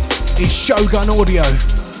From is Shogun Audio.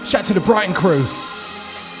 Shout to the Brighton crew.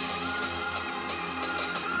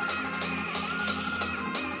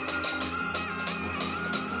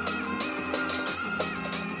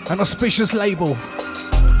 An auspicious label.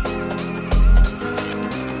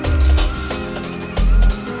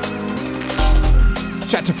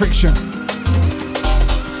 Shout to Friction.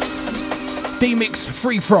 D-Mix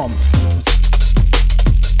Free From.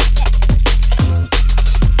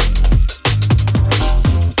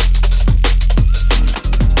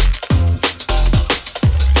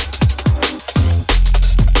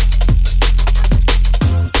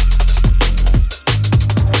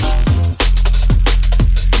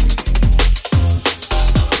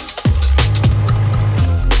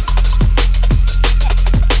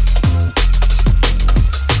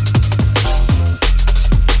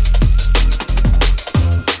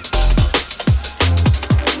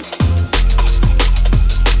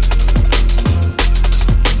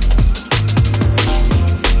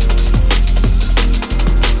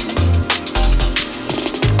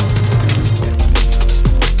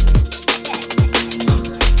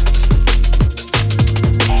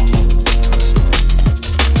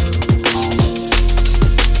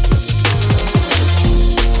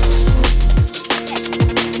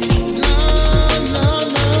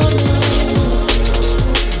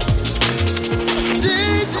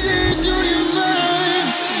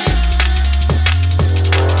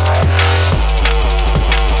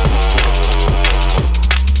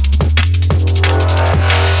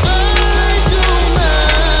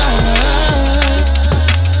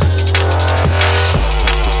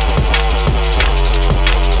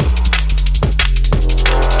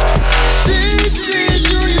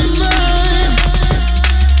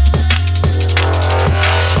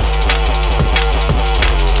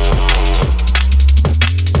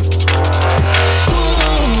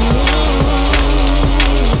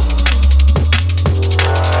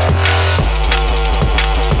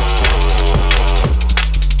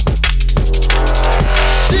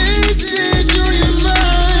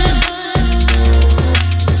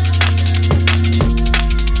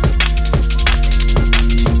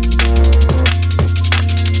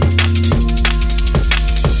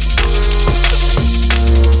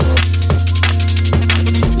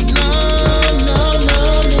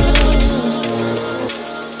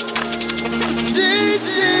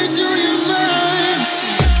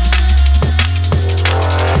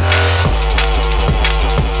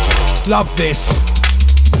 Love this.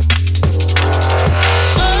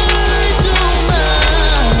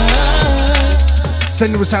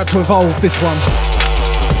 Sending us out to Evolve, this one.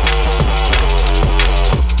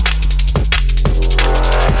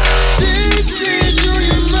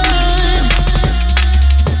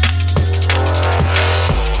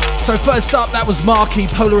 So first up, that was Marky,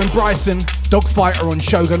 Polar and Bryson, Dogfighter on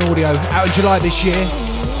Shogun Audio, out in July this year.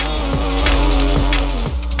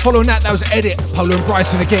 Following that was Edit, Polar and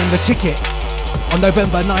Bryson again, The Ticket, on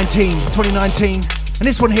November 19, 2019. And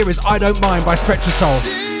this one here is I Don't Mind by Spectrasoul.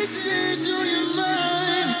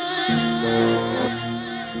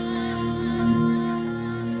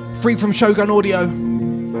 Free from Shogun Audio.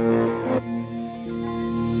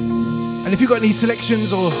 And if you've got any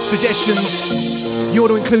selections or suggestions you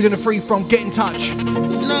want to include in a free from, get in touch.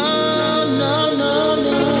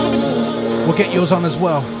 We'll get yours on as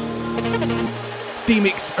well.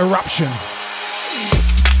 D-Mix Eruption.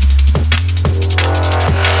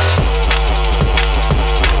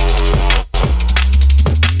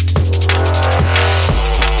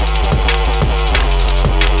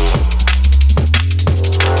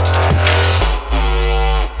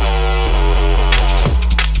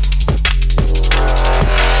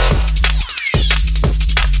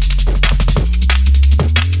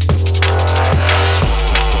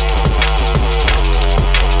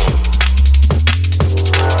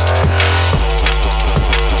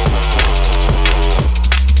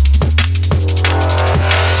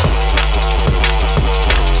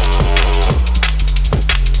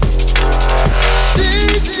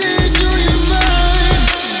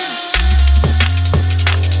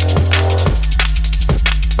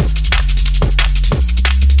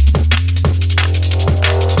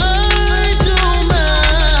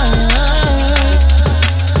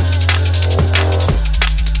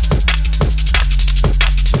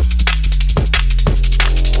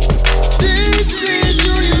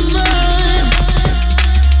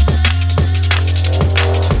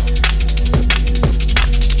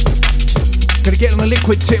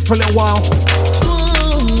 liquid tip for a little while.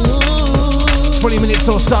 20 minutes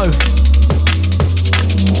or so.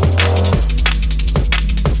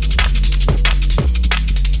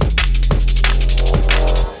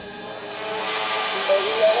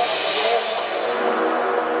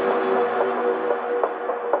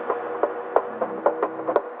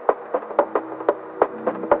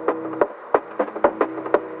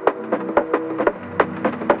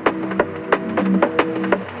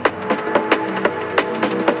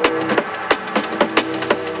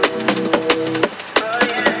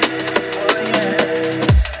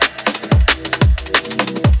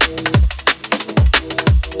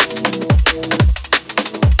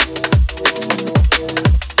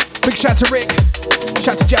 Shout to Rick,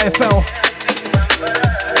 shout to JFL,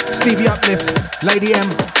 Stevie Uplift, Lady M,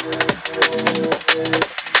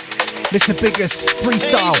 Mr. Biggest,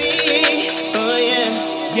 Freestyle. Oh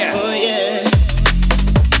yeah. Yeah. Oh yeah.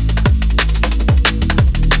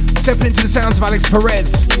 Stepping into the sounds of Alex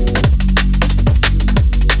Perez.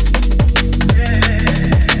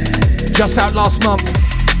 Just out last month.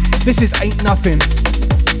 This is Ain't Nothing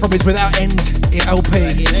from his Without End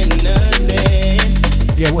LP.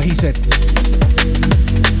 Yeah, what he said.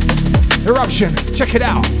 Eruption, check it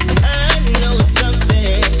out. I know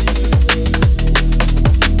something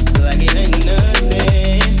like it ain't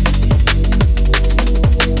nothing.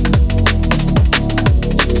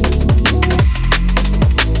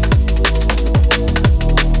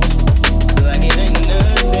 Like it ain't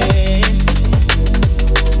nothing.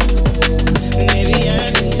 Maybe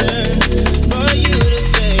I deserve for you to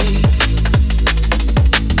say.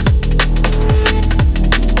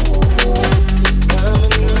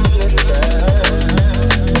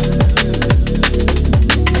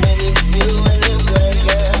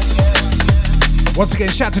 Once again,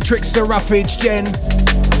 shout to Trickster, Roughage, Jen.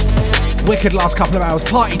 Wicked last couple of hours.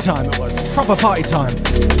 Party time it was. Proper party time.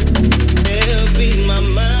 It'll be my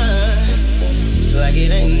mind like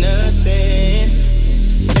it ain't nothing.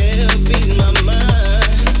 It'll be my mind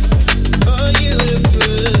for you to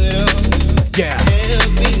put on. Yeah.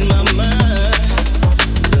 It'll be my mind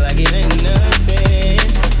like it ain't nothing.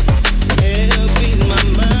 It'll be my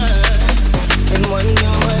mind and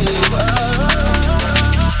wonder where you are.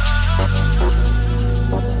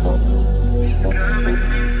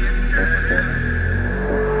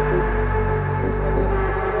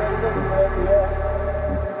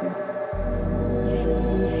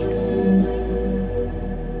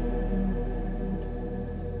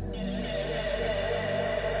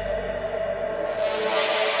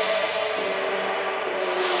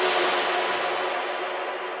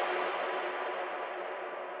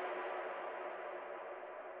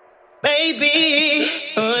 Baby,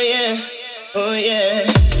 oh yeah, oh yeah.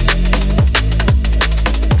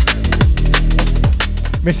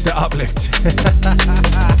 Mr. Uplift.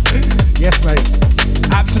 Yes, mate.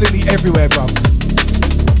 Absolutely everywhere, bro.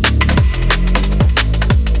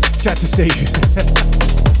 Chat to Steve.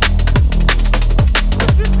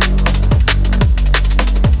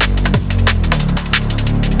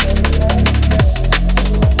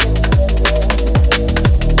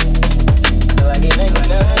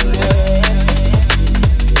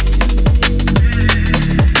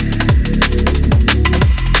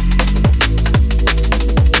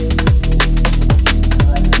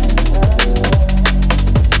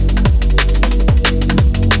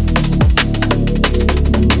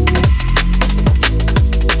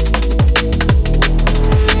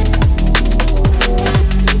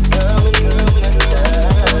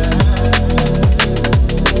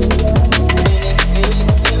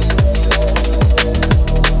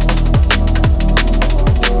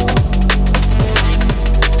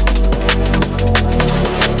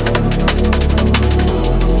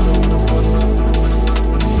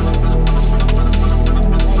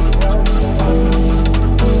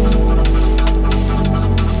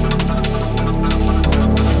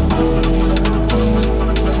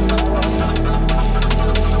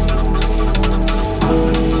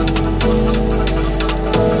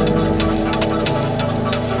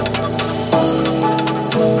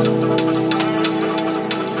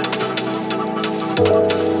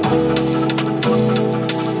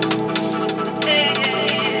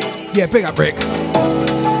 Yeah, big up, Rick.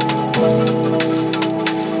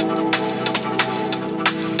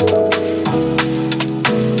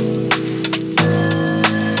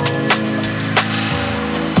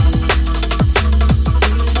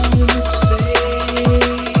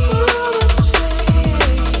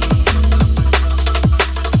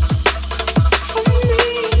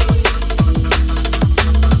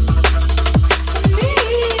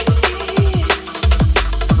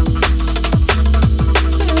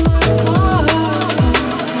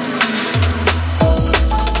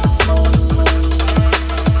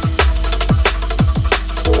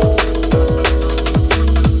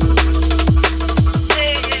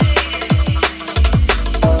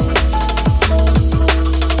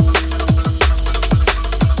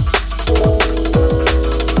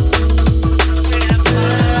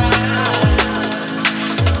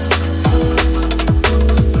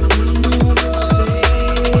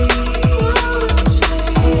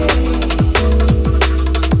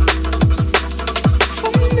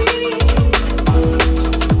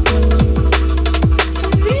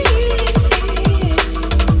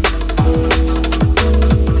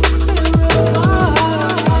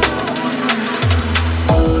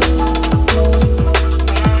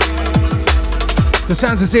 The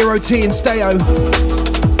sounds of Zero T and Steo.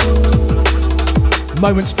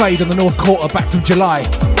 Moments Fade on the North Quarter, back from July.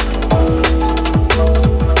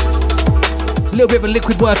 A little bit of a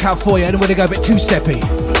liquid workout for you, and we're going to go a bit two-steppy.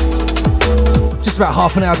 Just about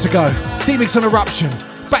half an hour to go. D-Mix on Eruption,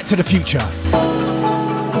 Back to the Future.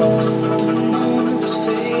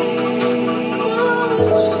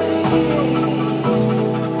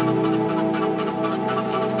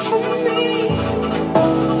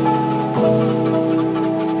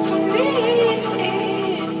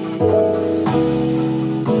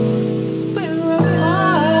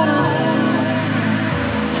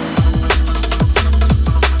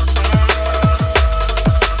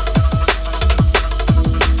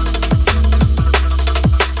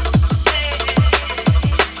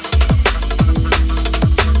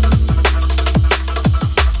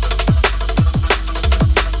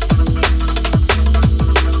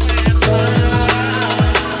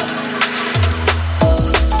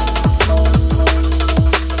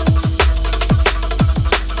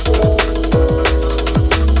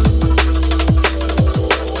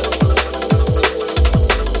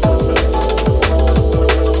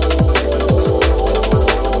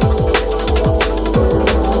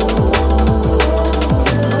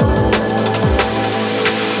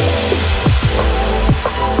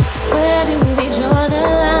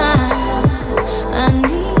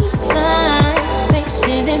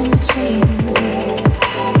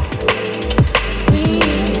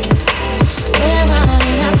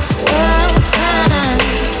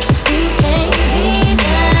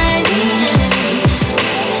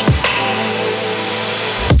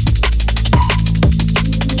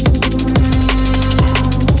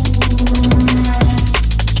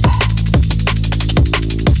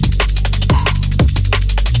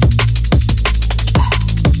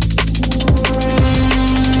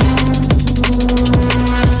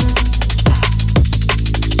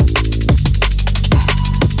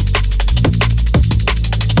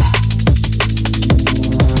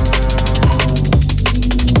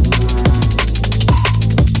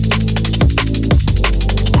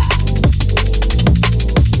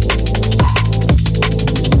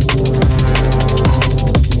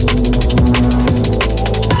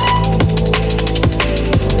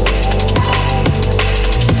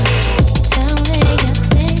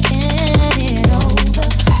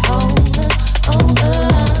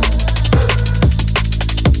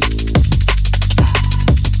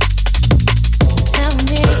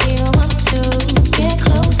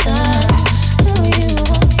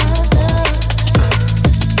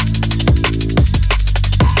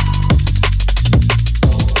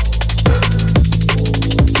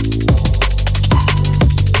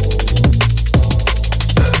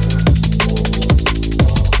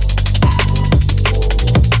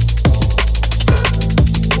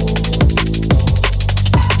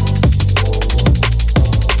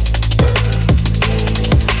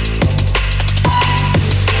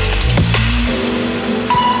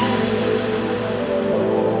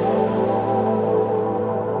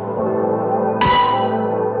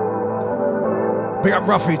 Big up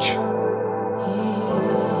Roughage.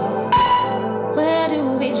 Where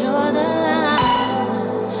do we draw the line?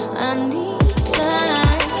 I need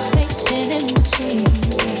time, spaces in between.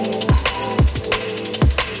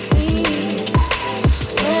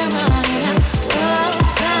 We're running out of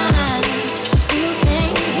time. You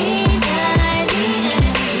can't deny the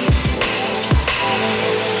energy.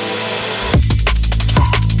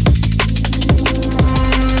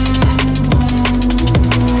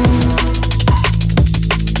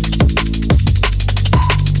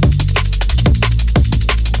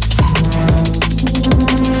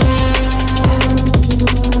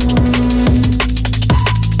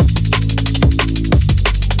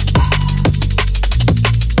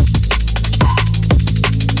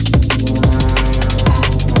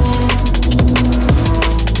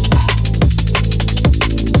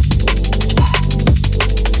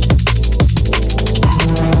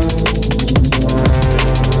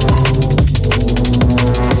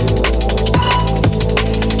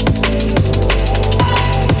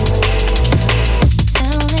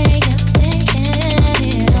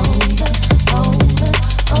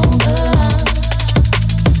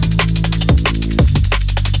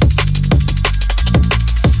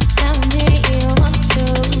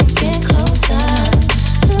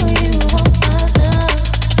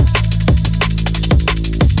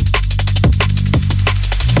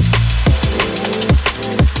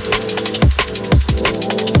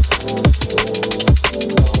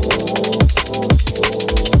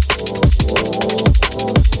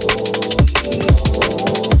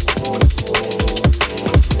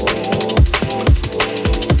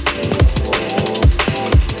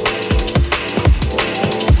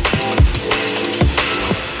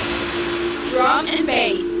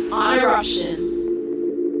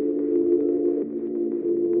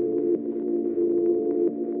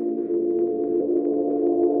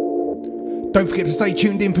 Don't forget to stay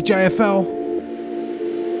tuned in for JFL.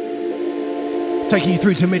 Taking you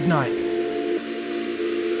through to midnight.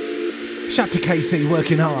 Shout to KC,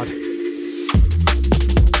 working hard.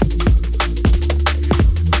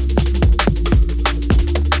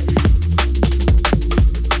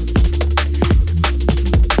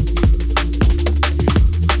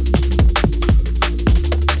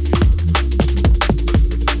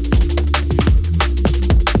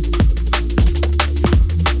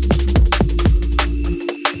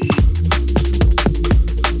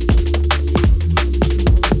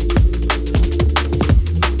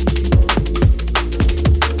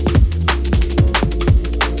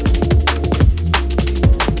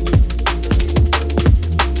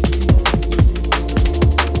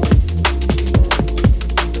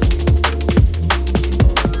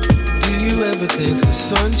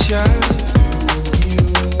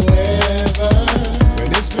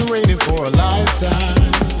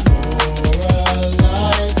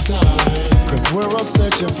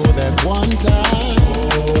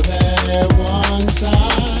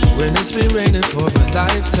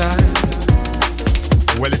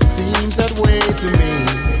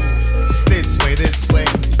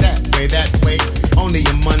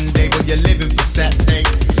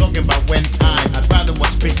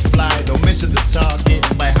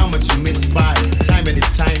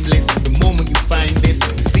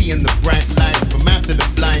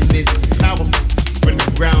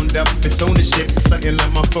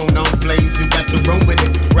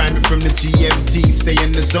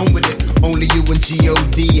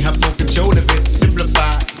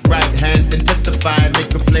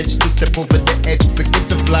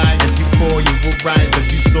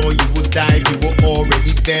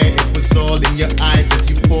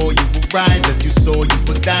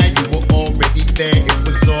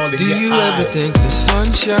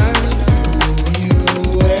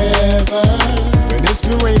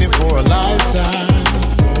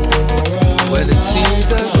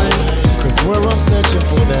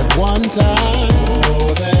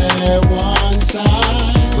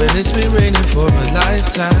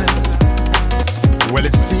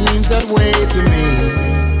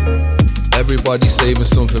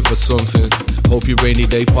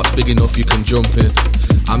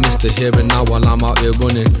 Here and now while I'm out here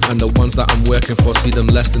running, and the ones that I'm working for see them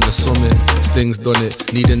less than the summit. Things done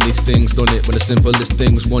it, needing these things done it. When the simplest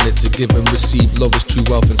things want it, to give and receive love is true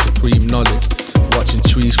wealth and supreme knowledge. Watching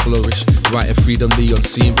trees flourish, writing freedom the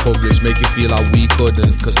unseen published, make you feel how we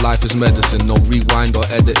couldn't. Cause life is medicine, no rewind or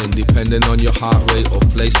editing, depending on your heart rate or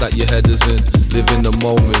place that your head is in. Live in the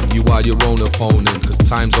moment, you are your own opponent. Cause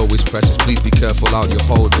time's always precious, please be careful how you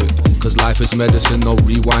hold it. Cause life is medicine, no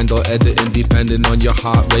rewind or editing, depending on your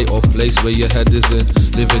heart rate or place where your head is in.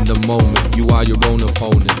 Live in the moment, you are your own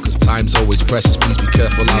opponent. Cause time's always precious, please be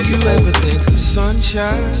careful how you hold it. Do you ever think of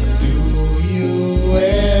sunshine? Do you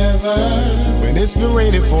ever? When it's been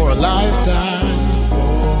raining for a lifetime.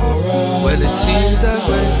 Well, it seems that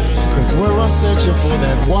way. Cause we're all searching for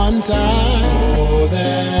that one time. For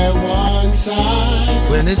that one time.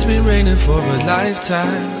 When it's been raining for a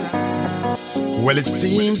lifetime. Well, it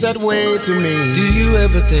seems that way to me. Do you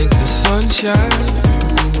ever think of sunshine?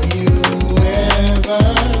 Do you ever?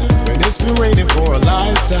 When it's been raining for a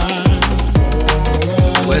lifetime.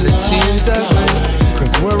 Well, it seems that way.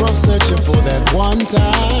 Cause we're all searching for that one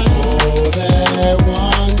time. For that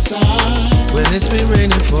one time. When it's been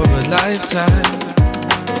raining for a lifetime.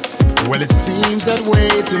 Well, it seems that way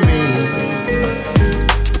to me.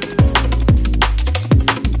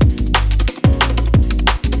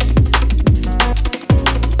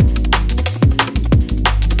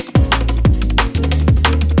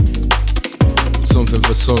 Something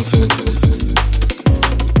for something.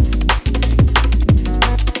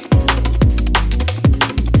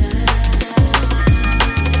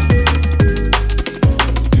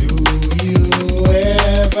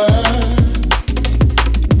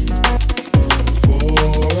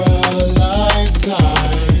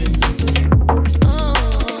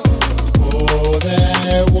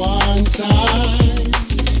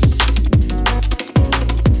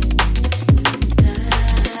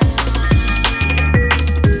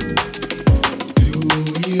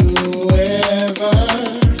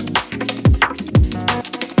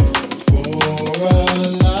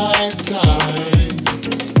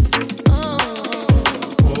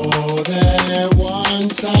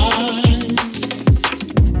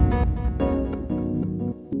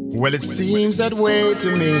 Well, it seems that way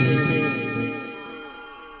to me.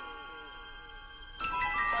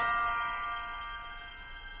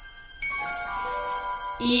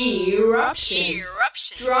 Eruption.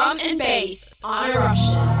 Drum and bass on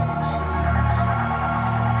Eruption.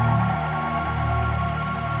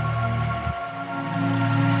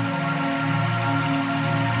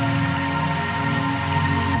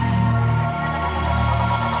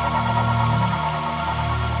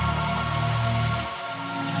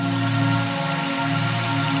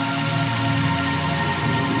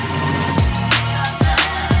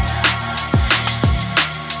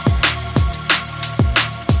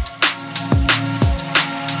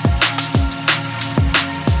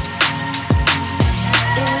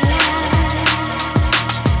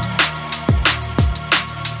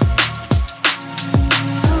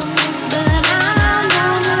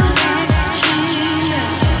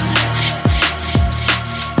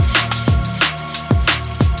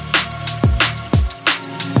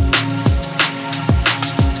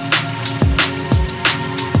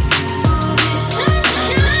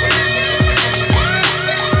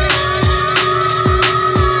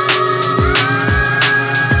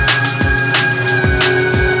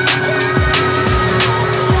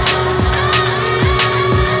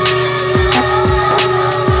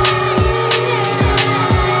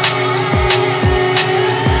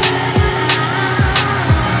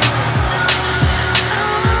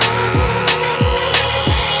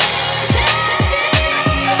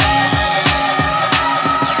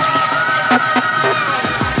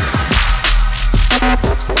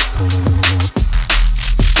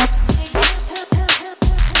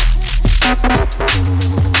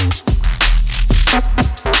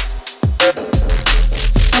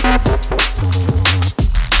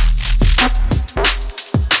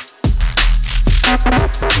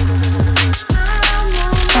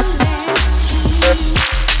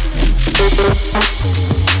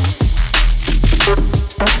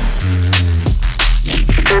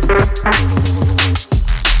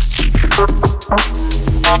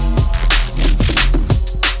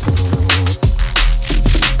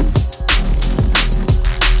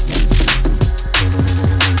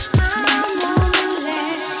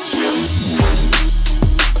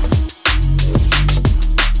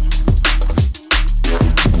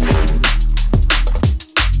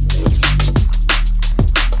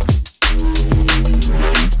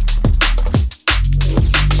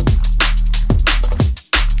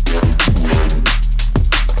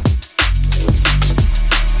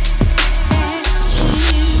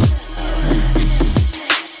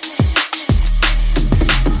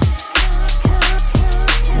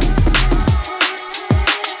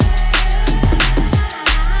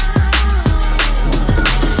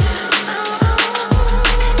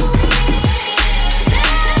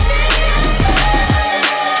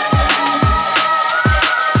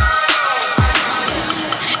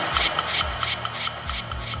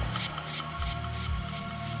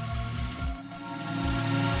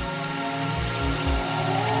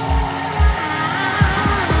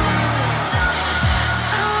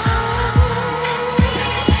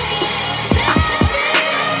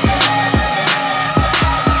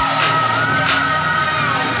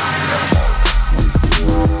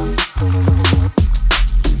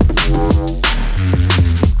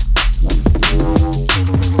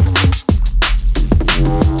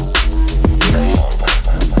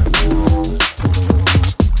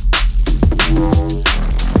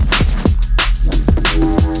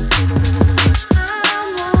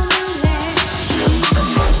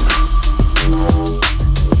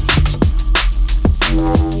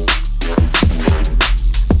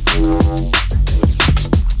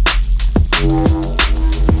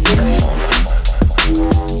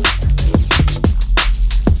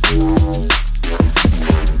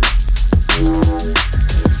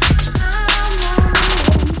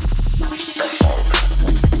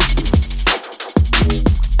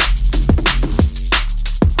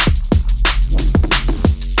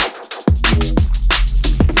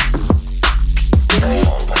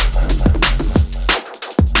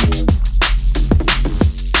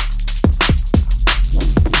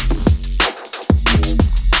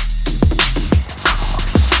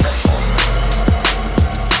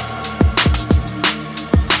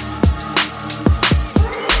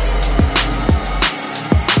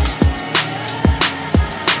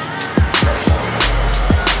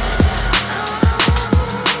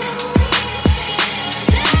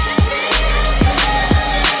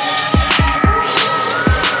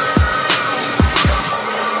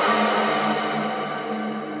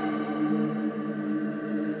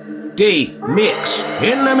 D mix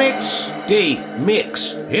in the mix. D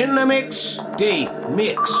mix in the mix. D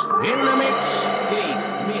mix in the mix. D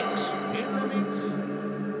mix in the mix.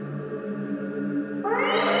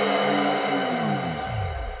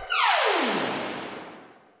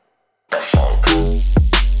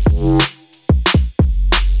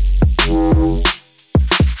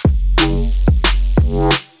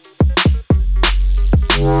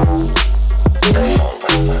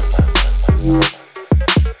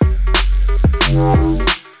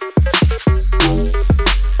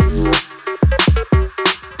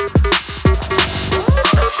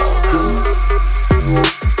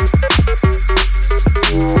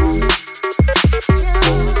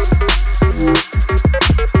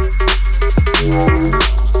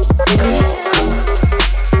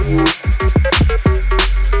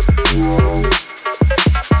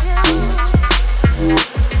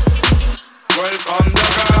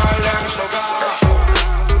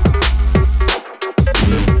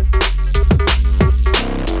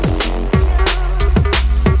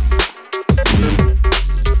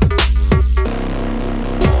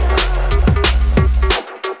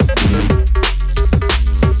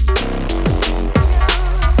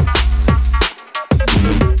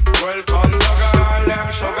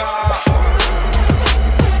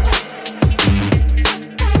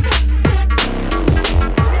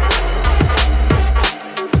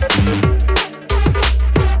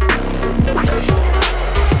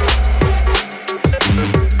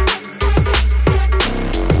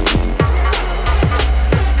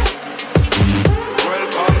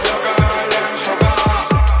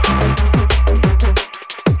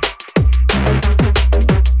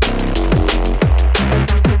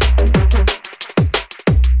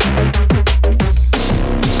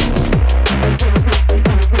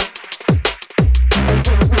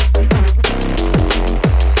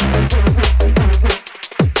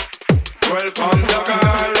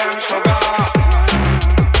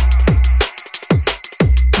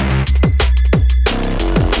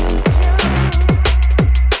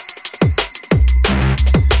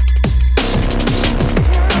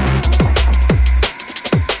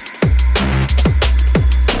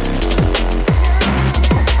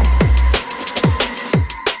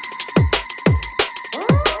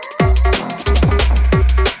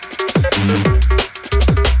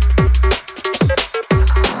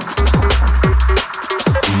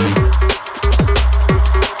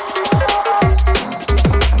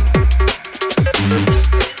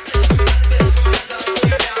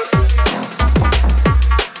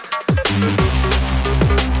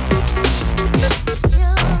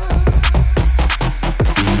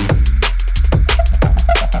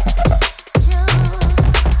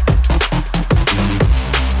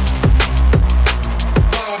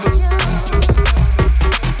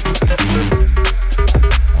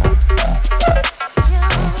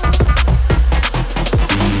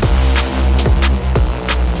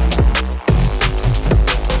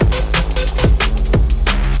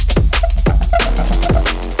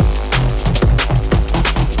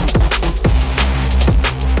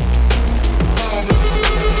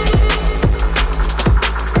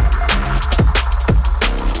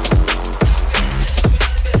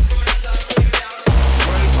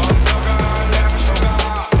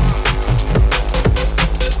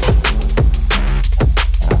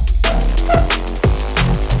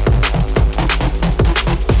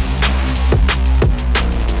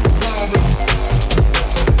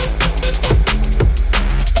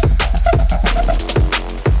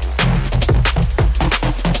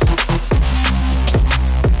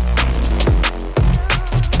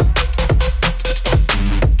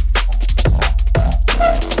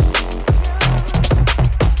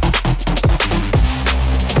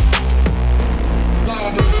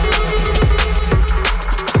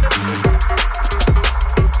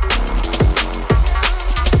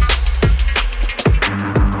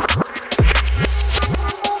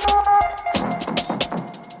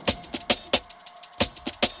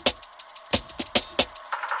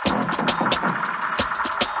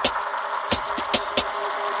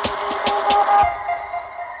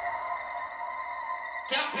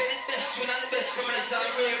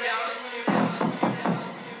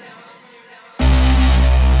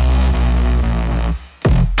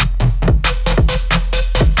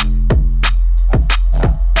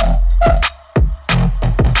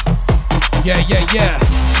 Yeah.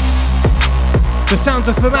 The sounds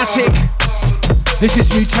are thematic. This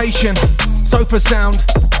is Mutation, Sofa Sound.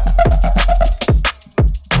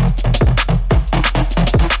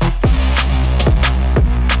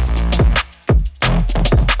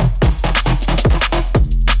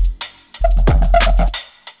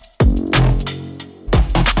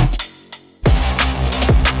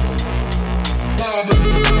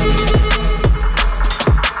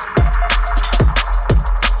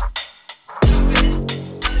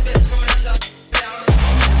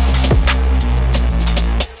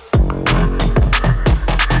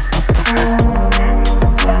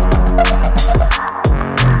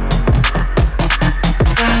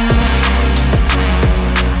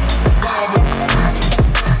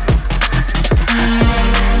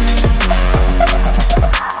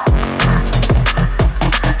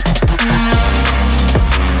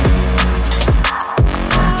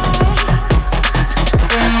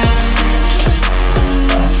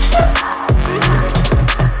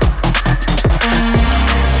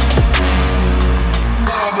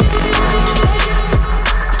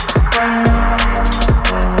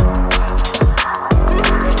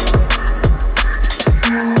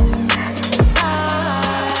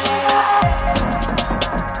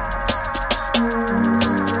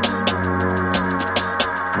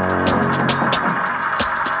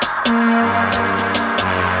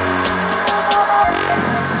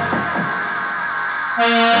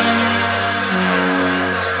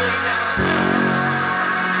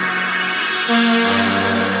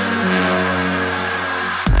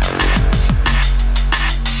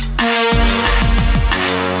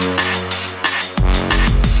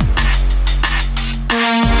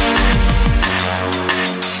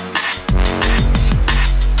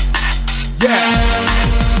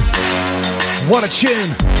 What a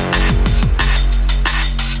tune.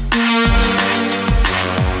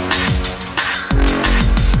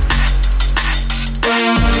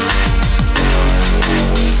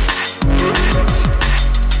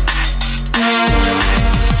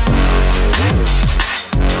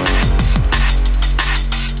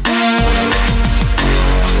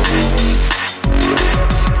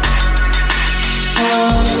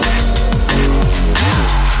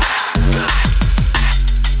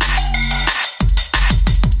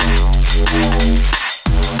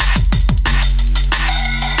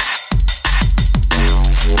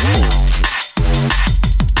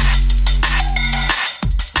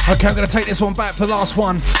 Okay, I'm going to take this one back for the last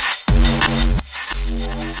one.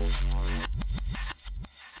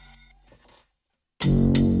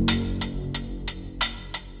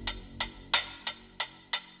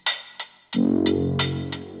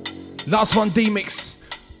 Last one, D-Mix,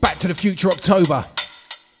 Back to the Future, October.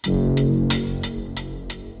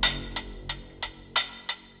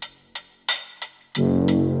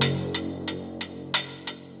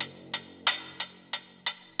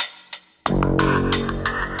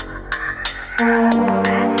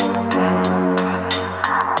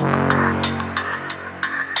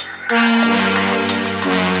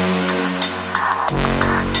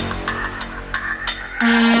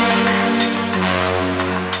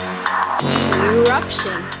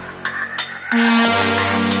 Eruption.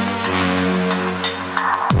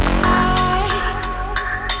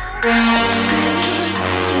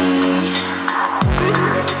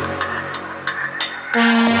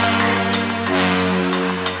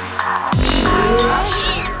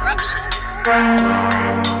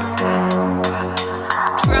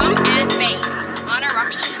 Drum and bass on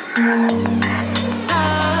Eruption.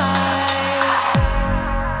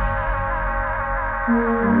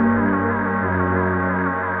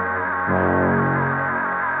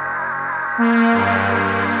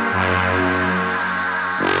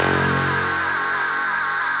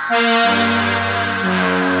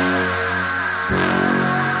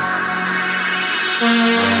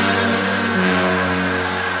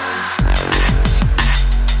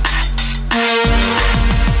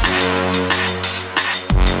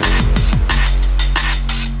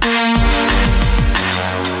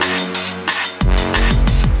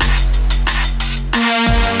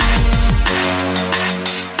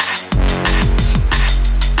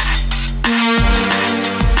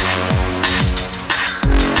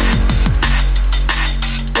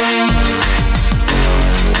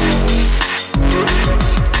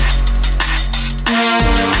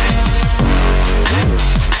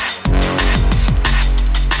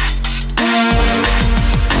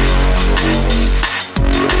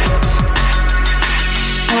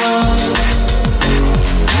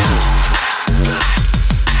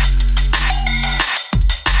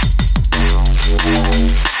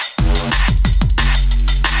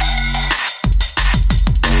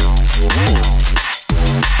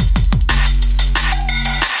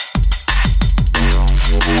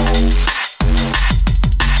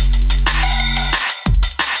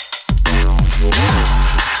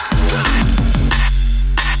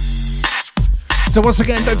 So once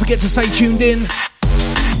again, don't forget to stay tuned in.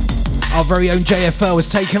 Our very own JFL is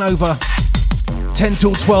taking over 10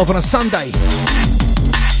 till 12 on a Sunday.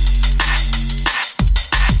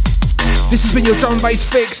 This has been your drum and bass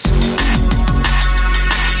fix.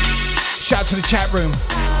 Shout out to the chat room.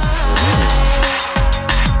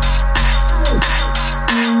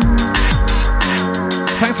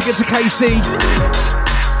 Thanks again to KC.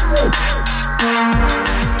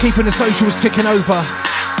 Keeping the socials ticking over.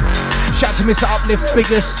 Shout out to Mr. Uplift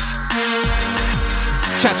Biggest.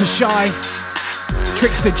 Shout out to Shy,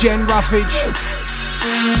 Trickster, Jen, Ruffage,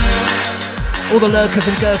 all the lurkers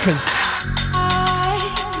and gurkers.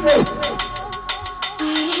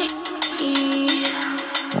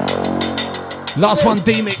 Last one,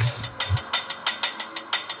 D-Mix.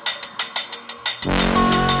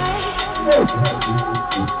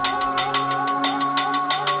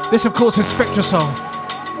 This, of course, is Spectra Song.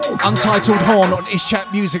 Untitled Horn on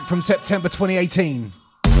Ischat Music from September 2018.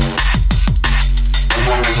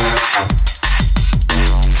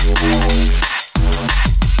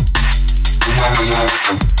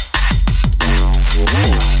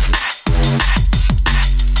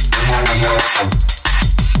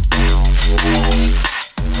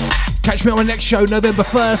 Catch me on my next show, November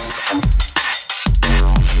 1st.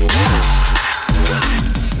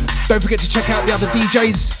 Don't forget to check out the other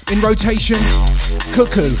DJs in rotation.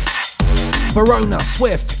 Cuckoo, Verona,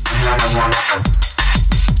 Swift.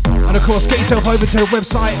 And of course, get yourself over to the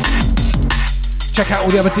website. Check out all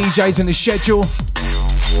the other DJs in the schedule.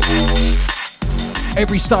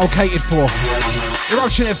 Every style catered for.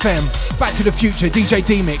 Eruption FM, Back to the Future, DJ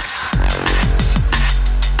D-Mix.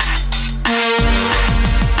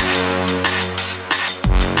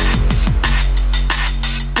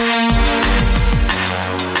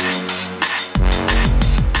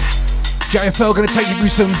 JFL gonna take you through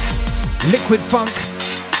some liquid funk.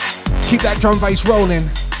 Keep that drum bass rolling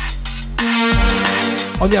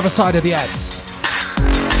on the other side of the ads.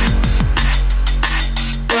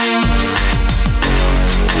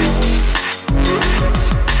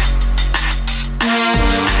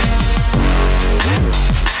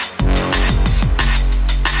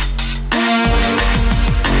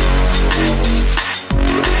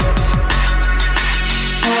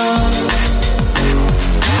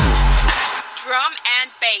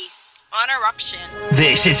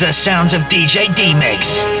 This is the sounds of DJ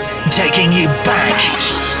D-Mix, taking you back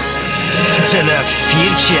to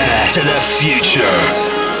the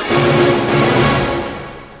future.